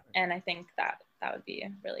 And I think that would be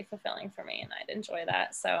really fulfilling for me and I'd enjoy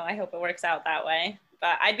that. So I hope it works out that way,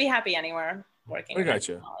 but I'd be happy anywhere working. I got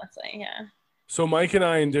you. Honestly, yeah. So Mike and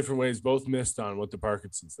I, in different ways, both missed on what the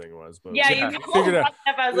Parkinson's thing was. But you figured out.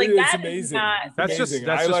 I was like, it's amazing. That's amazing.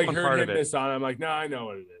 That's I just like one heard part him of it. miss on. I'm like, no, I know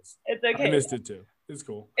what it is. It's okay. I missed it too. It's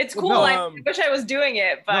cool. It's cool. No, I wish I was doing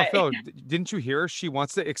it, but no, Phil, didn't you hear her? She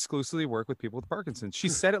wants to exclusively work with people with Parkinson's. She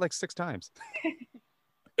said it like 6 times.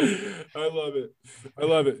 I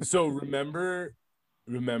love it. So remember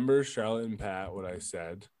Charlotte and Pat, what I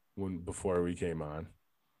said before we came on,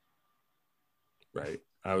 right?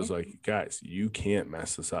 I was like, guys, you can't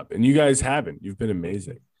mess this up. And you guys haven't. You've been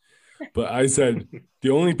amazing. But I said,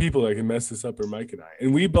 the only people that can mess this up are Mike and I.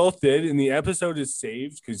 And we both did. And the episode is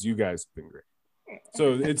saved because you guys have been great.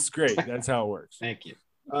 So it's great. That's how it works. Thank you.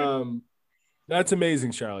 That's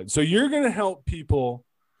amazing, Charlotte. So you're going to help people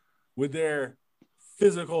with their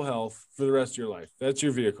physical health for the rest of your life. That's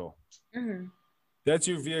your vehicle. Mm-hmm. That's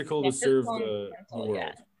your vehicle to serve the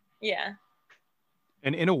world. Yeah.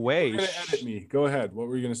 And in a way, you're gonna edit me. Go ahead. What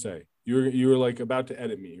were you gonna say? You were like about to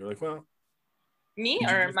edit me. You're like, well, me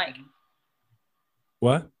or Mike?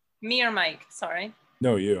 What? Me or Mike? Sorry.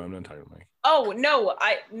 No, you. I'm not talking to Mike. Oh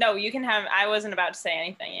no, you can have. I wasn't about to say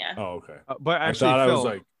anything. Yeah. Oh, okay. But actually,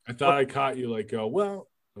 I thought I caught you. Like, well,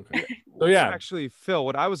 okay. So yeah. Actually, Phil,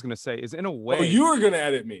 what I was gonna say is, in a way, you were gonna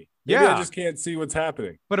edit me. Maybe yeah. I just can't see what's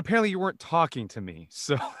happening. But apparently, you weren't talking to me.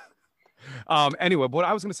 So. Anyway, what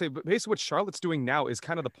I was going to say, but basically what Charlotte's doing now is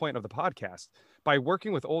kind of the point of the podcast. By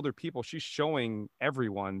working with older people, she's showing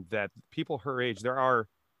everyone that people her age, there are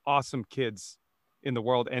awesome kids in the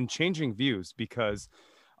world and changing views because,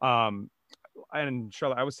 and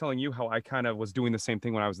Charlotte, I was telling you how I kind of was doing the same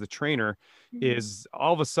thing when I was the trainer. Is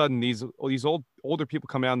all of a sudden these older people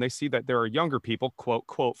come out and they see that there are younger people,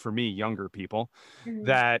 quote for me, younger people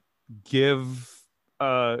that give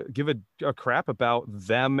a crap about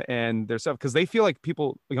them and their stuff because they feel like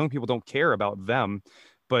young people don't care about them.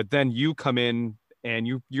 But then you come in and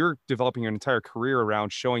you're developing an entire career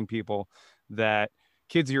around showing people that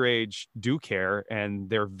kids your age do care and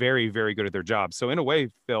they're very, very good at their job. So in a way,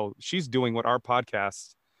 Phil, she's doing what our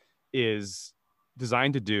podcast is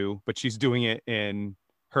designed to do, but she's doing it in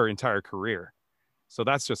her entire career. So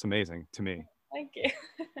that's just amazing to me. Thank you.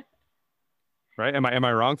 Right? Am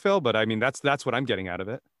I wrong, Phil? But I mean, that's what I'm getting out of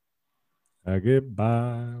it. I get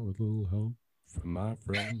by with a little help from my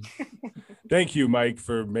friends. Thank you, Mike,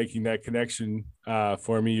 for making that connection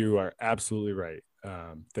for me. You are absolutely right.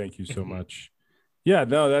 Thank you so much. Yeah,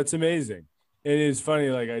 no, that's amazing. It is funny.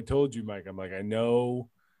 Like I told you, Mike, I'm like, I know.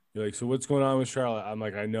 You're like, so what's going on with Charlotte? I'm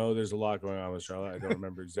like, I know there's a lot going on with Charlotte. I don't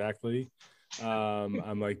remember exactly.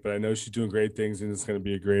 I'm like, but I know she's doing great things and it's going to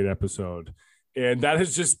be a great episode. And that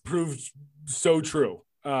has just proved so true,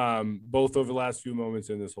 both over the last few moments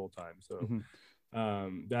and this whole time. So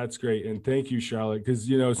that's great. And thank you, Charlotte, because,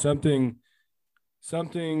 you know, something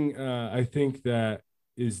I think that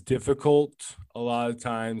is difficult a lot of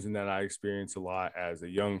times and that I experience a lot as a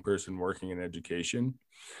young person working in education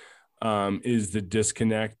is the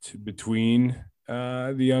disconnect between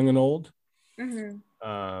the young and old.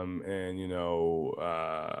 And, you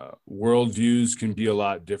know, worldviews can be a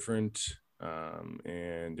lot different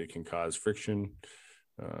and it can cause friction.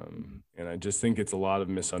 And I just think it's a lot of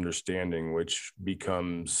misunderstanding, which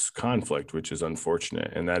becomes conflict, which is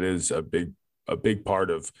unfortunate. And that is a big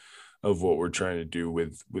part of what we're trying to do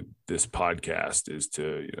with this podcast is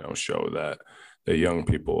to, you know, show that the young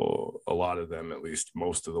people, a lot of them, at least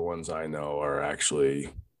most of the ones I know, are actually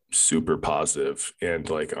super positive and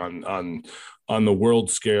like on the world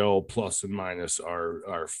scale, plus and minus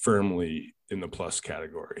are firmly in the plus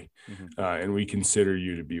category. And we consider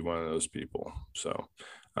you to be one of those people. So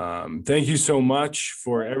thank you so much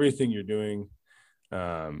for everything you're doing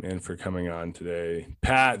and for coming on today.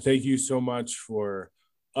 Pat, thank you so much for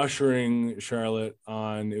ushering Charlotte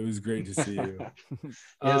on. It was great to see you.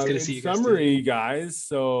 Yeah, it's good to see you guys. Summary, guys.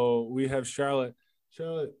 So we have Charlotte.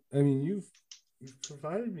 Charlotte, I mean, you've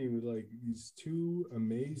provided me with like these two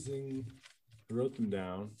amazing, I wrote them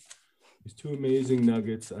down, these two amazing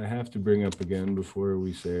nuggets I have to bring up again before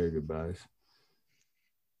we say our goodbyes.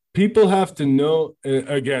 People have to know,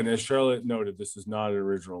 again, as Charlotte noted, this is not an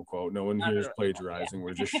original quote. No one here is plagiarizing.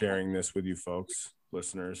 We're just sharing this with you folks,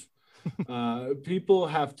 listeners. People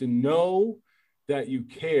have to know that you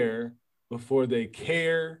care before they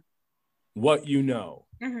care what you know.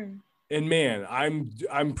 And man,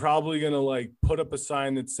 I'm probably gonna like put up a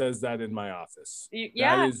sign that says that in my office.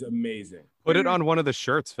 Yeah, that is amazing. Put it on one of the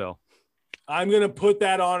shirts, Phil. I'm gonna put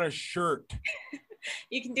that on a shirt.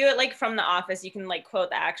 You can do it like from The Office. You can like quote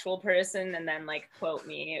the actual person and then like quote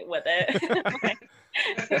me with it.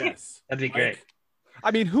 Yes. That'd be great.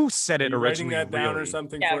 I mean, who said it originally? Writing that down really? or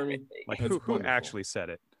something Yeah, for me? Like That's who wonderful. actually said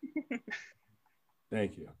it?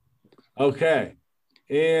 Thank you. Okay.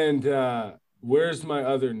 And where's my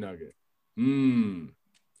other nugget? You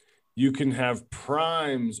can have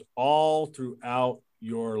primes all throughout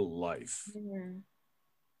your life.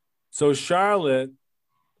 So Charlotte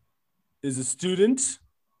is a student,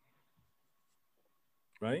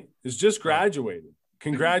 right? Is just graduated.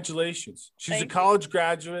 Congratulations. She's Thank a college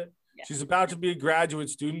graduate. Yeah. She's about to be a graduate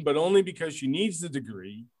student, but only because she needs the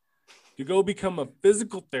degree to go become a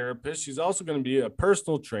physical therapist. She's also going to be a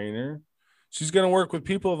personal trainer. She's going to work with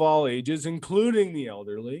people of all ages, including the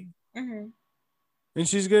elderly. And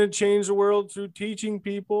she's going to change the world through teaching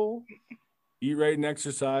people, eat right and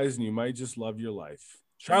exercise, and you might just love your life.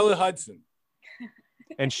 Charlotte Hudson.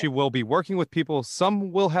 And she will be working with people.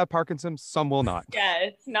 Some will have Parkinson's, some will not. Yeah,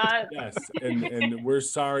 it's not. Yes, and we're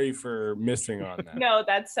sorry for missing on that. No,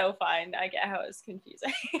 that's so fine. I get how it's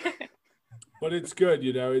confusing. But it's good,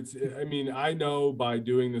 you know. I mean, I know by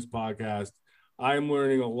doing this podcast, I'm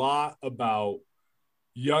learning a lot about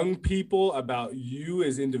young people, about you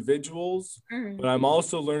as individuals, but I'm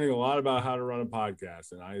also learning a lot about how to run a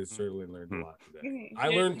podcast, and I certainly learned a lot today. I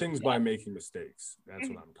learned things by making mistakes. That's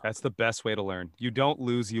what I'm talking That's the best way to learn. You don't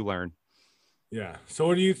lose, you learn. Yeah. So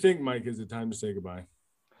what do you think, Mike? Is it time to say goodbye?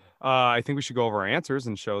 I think we should go over our answers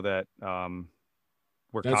and show that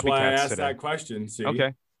we're That's copycats why I asked today. that question. See?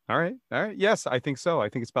 Okay. All right. Yes, I think so. I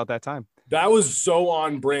think it's about that time. That was so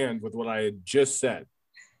on brand with what I had just said.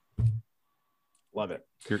 Love it.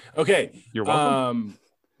 You're Okay. welcome.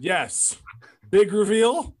 Yes. Big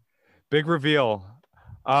reveal. Big reveal.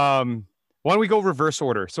 Why don't we go reverse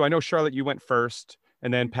order? So I know Charlotte, you went first,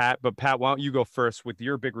 and then Pat. But Pat, why don't you go first with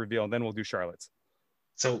your big reveal, and then we'll do Charlotte's.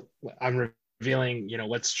 So I'm revealing,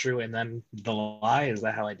 what's true and then the lie. Is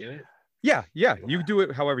that how I do it? Yeah. You do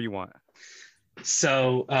it however you want.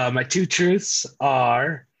 So my two truths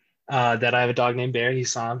are that I have a dog named Bear. You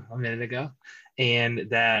saw him a minute ago, and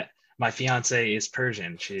that my fiance is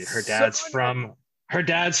Persian. Her dad's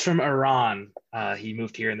from Iran. He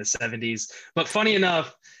moved here in the 70s. But funny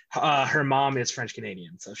enough, her mom is French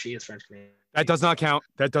Canadian, so she is French Canadian. That does not count.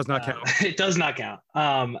 That does not count. It does not count.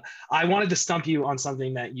 I wanted to stump you on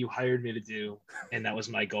something that you hired me to do, and that was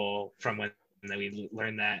my goal from when we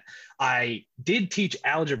learned that. I did teach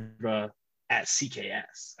algebra at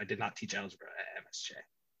CKS. I did not teach algebra at MSJ.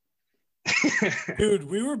 Dude,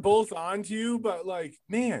 we were both on to you, but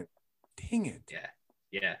man, dang it.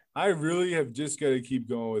 Yeah. I really have just got to keep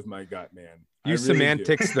going with my gut, man. You really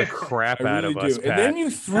semantics the crap out of us, Pat. And then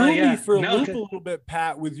you threw me for a loop a little bit,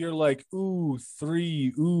 Pat, with your ooh,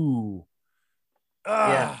 3, ooh.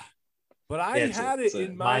 Yeah. But I had it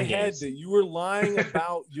in my head that you were lying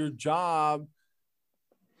about your job.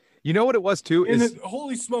 You know what it was too?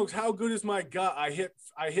 Holy smokes, how good is my gut? I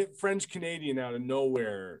hit French Canadian out of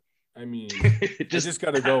nowhere. I mean, I just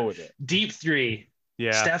got to go with it. Deep 3.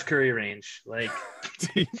 Yeah. Steph Curry range.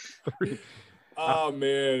 Deep 3. Oh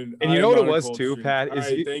man. And you know what it was too, Pat? All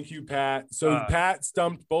right, thank you, Pat. So Pat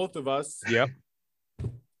stumped both of us. Yep.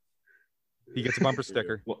 He gets a bumper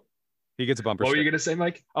sticker. He gets a bumper sticker. What were you gonna say,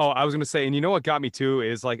 Mike? Oh, I was gonna say, and you know what got me too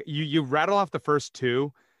is you rattle off the first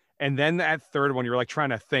two, and then that third one you're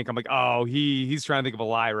trying to think. I'm like, oh, he's trying to think of a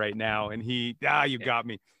lie right now, and you got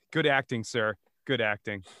me. Good acting, sir. Good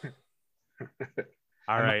acting.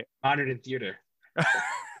 All right. Honored in theater.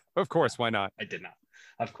 Of course, why not? I did not.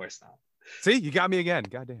 Of course not. See, you got me again.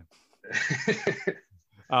 Goddamn.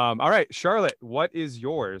 All right, Charlotte, what is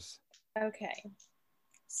yours? Okay.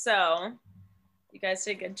 So you guys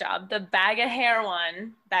did a good job. The bag of hair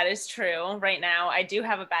one, that is true. Right now, I do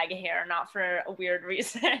have a bag of hair, not for a weird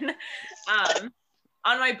reason.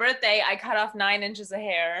 On my birthday, I cut off 9 inches of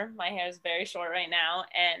hair. My hair is very short right now,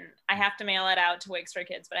 and I have to mail it out to Wigs for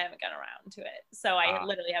Kids, but I haven't gotten around to it. So I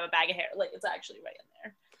literally have a bag of hair. It's actually right in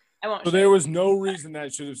there. I won't. So there was no reason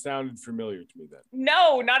that should have sounded familiar to me then.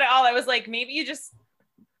 No, not at all. I was like, maybe you just.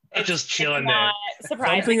 It's just chilling there.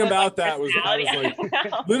 Something about that was, I was like,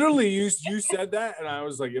 literally, you said that, and I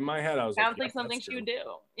was like, in my head, I was sounds like something she would do.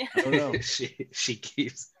 Yeah. I don't know. she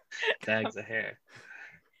keeps bags of hair.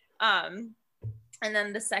 And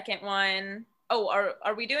then the second one,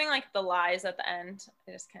 are we doing the lies at the end?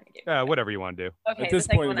 I just kind of gave whatever you want to do. Okay, the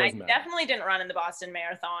second one, I definitely didn't run in the Boston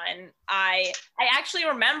Marathon. I actually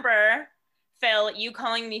remember, Phil, you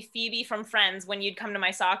calling me Phoebe from Friends when you'd come to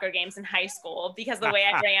my soccer games in high school because the way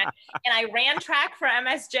I ran. And I ran track for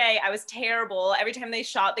MSJ. I was terrible. Every time they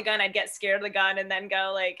shot the gun, I'd get scared of the gun and then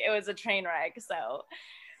go it was a train wreck. So,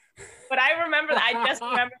 but I remember that. I just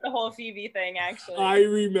remember the whole Phoebe thing, actually. I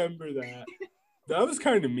remember that. That was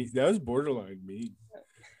kind of mean. That was borderline mean.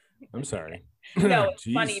 I'm sorry. No,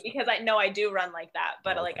 it's funny because I know I do run like that,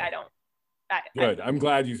 but I don't. Good. I'm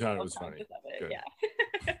glad you thought it was funny. Yeah.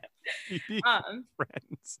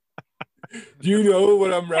 Friends. Do you know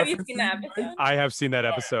what I'm referencing? Have you seen that episode? I have seen that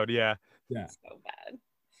episode. Yeah. So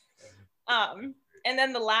bad. And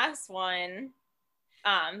then the last one,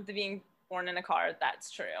 the being born in a car.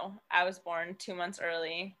 That's true. I was born 2 months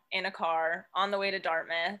early in a car on the way to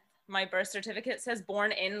Dartmouth. My birth certificate says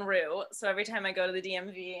born en route. So every time I go to the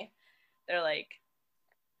DMV, they're like,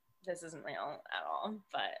 this isn't real at all.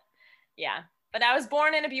 But yeah. But I was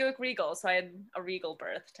born in a Buick Regal, so I had a Regal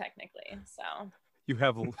birth technically. So you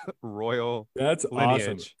have royal. That's lineage.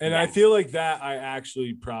 Awesome. And I feel like that I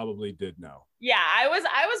actually probably did know. Yeah, I was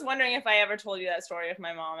wondering if I ever told you that story, if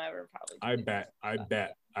my mom ever probably told I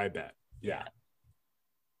bet. Yeah.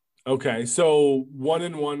 Okay, so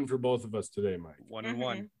 1-1 for both of us today, Mike.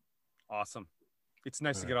 1-1. Awesome. It's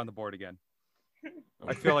nice to get on the board again.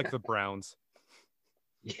 I feel like the Browns.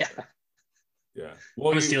 Yeah. Yeah.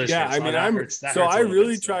 Well, I I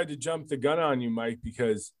really tried to jump the gun on you, Mike,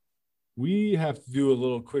 because we have to do a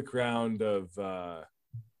little quick round of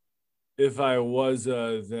if I was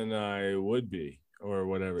then I would be, or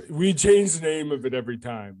whatever. We change the name of it every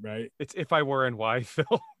time, right? It's if I were and why,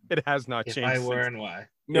 Phil. It has not changed. If I were and why.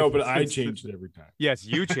 No, but I changed it every time. Yes,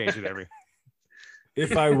 you change it every.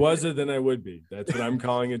 If I was then I would be. That's what I'm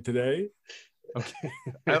calling it today. Okay,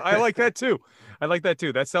 I like that too. I like that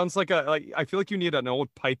too. That sounds like I feel like you need an old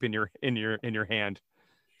pipe in your hand.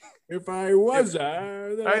 If I was,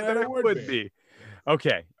 then I would be.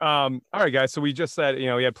 Okay. All right, guys. So we just said,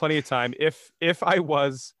 we had plenty of time. If I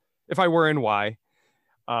were in Y,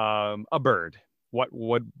 a bird,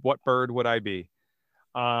 what bird would I be?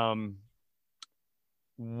 I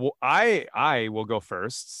will go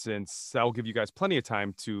first since that will give you guys plenty of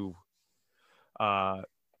time to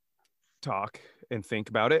talk and think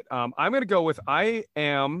about it. I'm going to go with I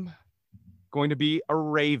am going to be a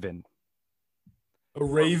raven. A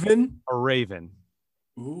raven? A raven.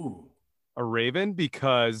 Ooh. A raven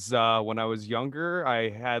because when I was younger, I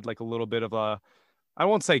had like a little bit of I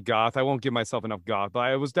won't say goth. I won't give myself enough goth, but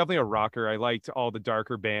I was definitely a rocker. I liked all the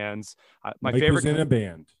darker bands. My Mike favorite was in a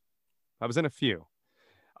band. I was in a few.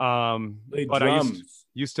 Played But drums. I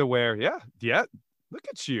used to wear, yeah. Look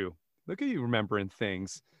at you remembering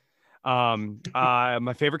things.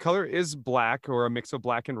 My favorite color is black or a mix of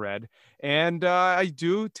black and red. And I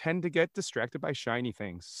do tend to get distracted by shiny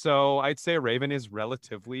things. So I'd say a raven is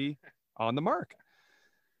relatively on the mark.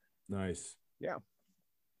 Nice. Yeah.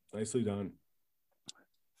 Nicely done.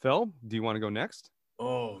 Phil, do you want to go next?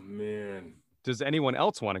 Oh, man. Does anyone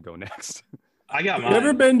else want to go next? I got Have mine. you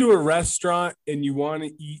ever been to a restaurant and you want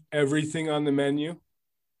to eat everything on the menu?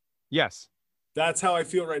 Yes. That's how I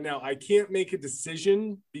feel right now. I can't make a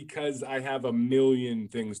decision because I have a million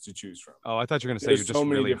things to choose from. Oh, I thought you were going to say There's you're just so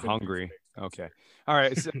many really different things hungry. to make. Okay. All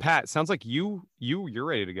right. So, Pat, sounds like you're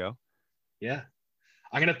ready to go. Yeah.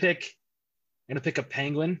 I'm gonna pick a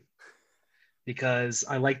penguin because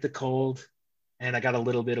I like the cold and I got a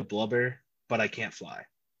little bit of blubber, but I can't fly.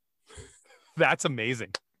 That's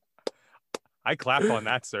amazing. I clap on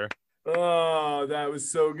that, sir. Oh, that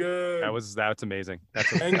was so good. That's amazing.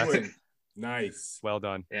 That's Penguin. Nice. well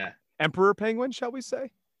done. Yeah. Emperor penguin, shall we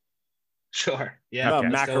say? Sure. Yeah. Okay.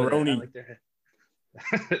 let's go with that. Macaroni. I like their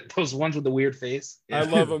those ones with the weird face. I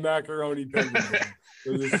love a macaroni penguin.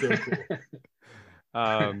 Those are so cool.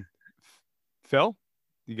 Phil,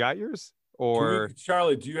 you got yours? Or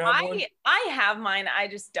Charlotte, do you have one? I have mine. I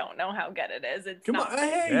just don't know how good it is. It's Come not on.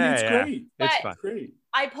 Hey, Yeah, it's yeah. great. it's But- fun. Great.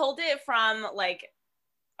 I pulled it from like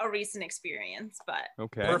a recent experience, but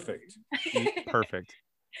Okay. Perfect. Perfect.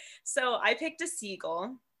 so I picked a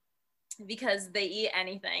seagull because they eat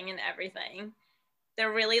anything and everything.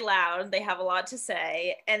 They're really loud. They have a lot to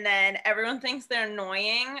say. And then everyone thinks they're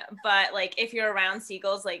annoying, but like if you're around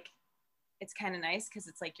seagulls, like it's kind of nice because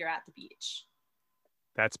it's like you're at the beach.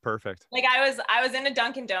 That's perfect. Like I was in a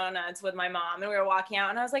Dunkin' Donuts with my mom and we were walking out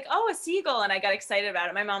and I was like, oh, a seagull. And I got excited about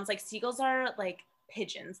it. My mom's like, seagulls are like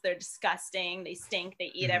pigeons. They're disgusting. They stink.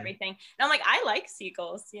 They eat everything. And I'm like, I like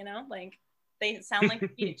seagulls, like they sound like the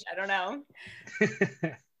beach. I don't know.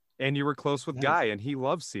 And you were close with Nice. Guy, and he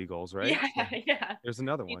loves seagulls, right? Yeah. There's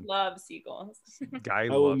another He one. loves seagulls. Guy I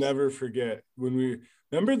will loves. never forget when we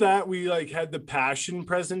remember that we like had the passion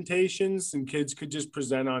presentations and kids could just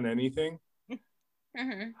present on anything.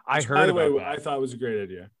 Mhm. I Which, heard by the about way, that. I thought was a great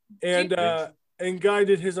idea. And Guy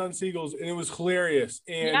did his on seagulls and it was hilarious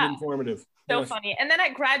and Yeah. informative. So Yes. funny. And then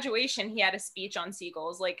at graduation, he had a speech on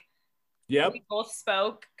seagulls. Like Yep. we both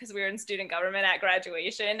spoke because we were in student government at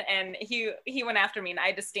graduation, and he went after me, and I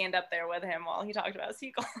had to stand up there with him while he talked about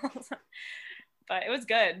seagulls. But it was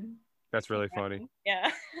good. That's really funny.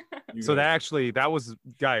 Yeah. You So guys- that was,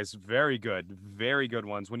 guys, very good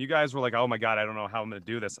ones. When you guys were like, oh my God, I don't know how I'm going to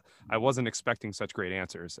do this, I wasn't expecting such great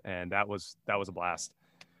answers. And that was a blast.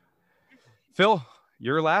 Phil,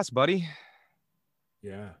 you're last, buddy.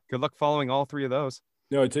 yeah. Good luck following all three of those.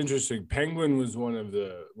 No, it's interesting. Penguin was one of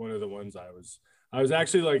the ones I was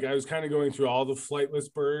actually like I was kind of going through all the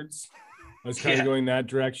flightless birds. I was kind of Yeah. going that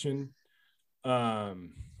direction.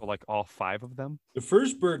 So like all five of them. The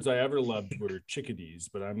first birds I ever loved were chickadees,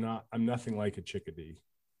 but I'm nothing like a chickadee.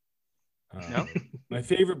 No? My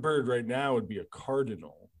favorite bird right now would be a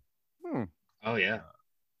cardinal. Oh yeah.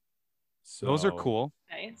 So Those are cool.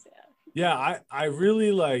 Nice. Yeah, I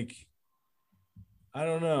really like. I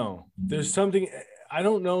don't know. There's something. I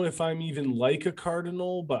don't know if I'm even like a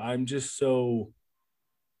cardinal, but I'm just so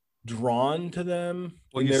drawn to them.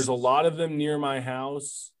 Well, And you there's s- a lot of them near my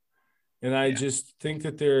house, and I Yeah. just think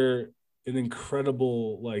that they're an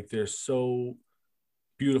incredible. Like they're so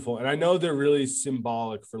beautiful, and I know they're really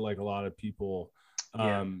symbolic for like a lot of people,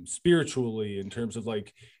 Yeah. spiritually in terms of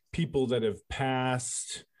like people that have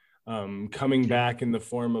passed, coming back in the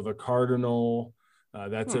form of a cardinal.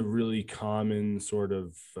 That's a really common sort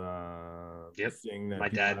of Yep. thing that My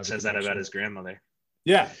people have dad a says that connection about with. his grandmother.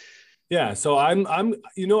 Yeah. So I'm I'm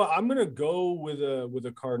gonna go with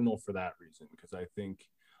a cardinal for that reason, because I think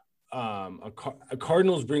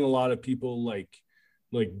cardinals bring a lot of people like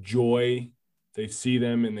joy. They see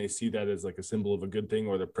them and they see that as like a symbol of a good thing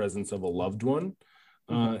or the presence of a loved one.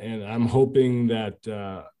 And I'm hoping that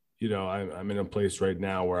I'm in a place right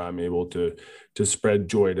now where I'm able to spread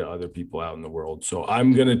joy to other people out in the world. So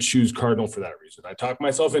I'm going to choose Cardinal for that reason. I talked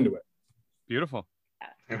myself into it. Beautiful.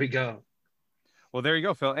 There we go. Well, there you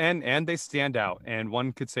go, Phil. And they stand out. And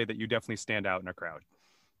one could say that you definitely stand out in a crowd,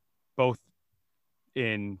 both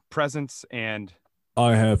in presence and.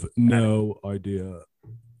 I have no idea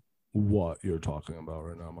what you're talking about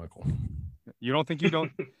right now, Michael. You don't think you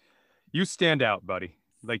don't? You stand out, buddy.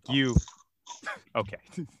 Like you. Okay.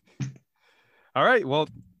 All right. Well,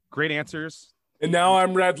 great answers. And now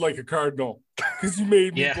I'm red like a cardinal because you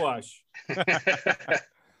made me blush.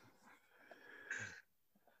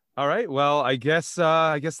 All right. Well, I guess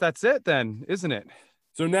that's it then, isn't it?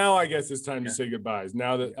 So now I guess it's time to say goodbyes.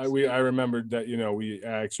 Now that I remembered that, we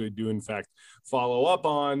actually do in fact follow up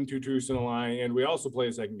on Two Truths and a Lie, and we also play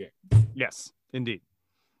a second game. Yes, indeed.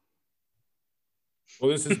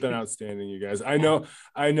 Well, this has been outstanding, you guys. I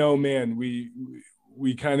know, man,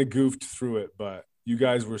 we kind of goofed through it, but you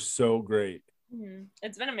guys were so great.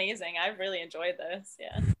 It's been amazing. I've really enjoyed this.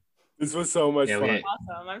 Yeah. This was so much fun.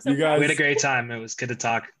 Awesome. I'm so you guys, we had a great time. It was good to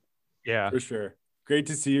talk. Yeah, for sure. Great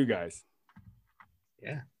to see you guys.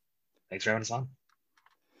 Yeah. Thanks for having us on.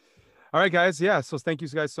 All right, guys. Yeah. So thank you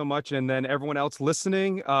guys so much. And then everyone else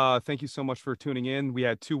listening, thank you so much for tuning in. We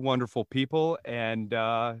had two wonderful people. And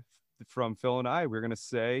from Phil and I, we're going to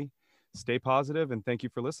say stay positive and thank you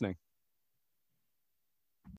for listening.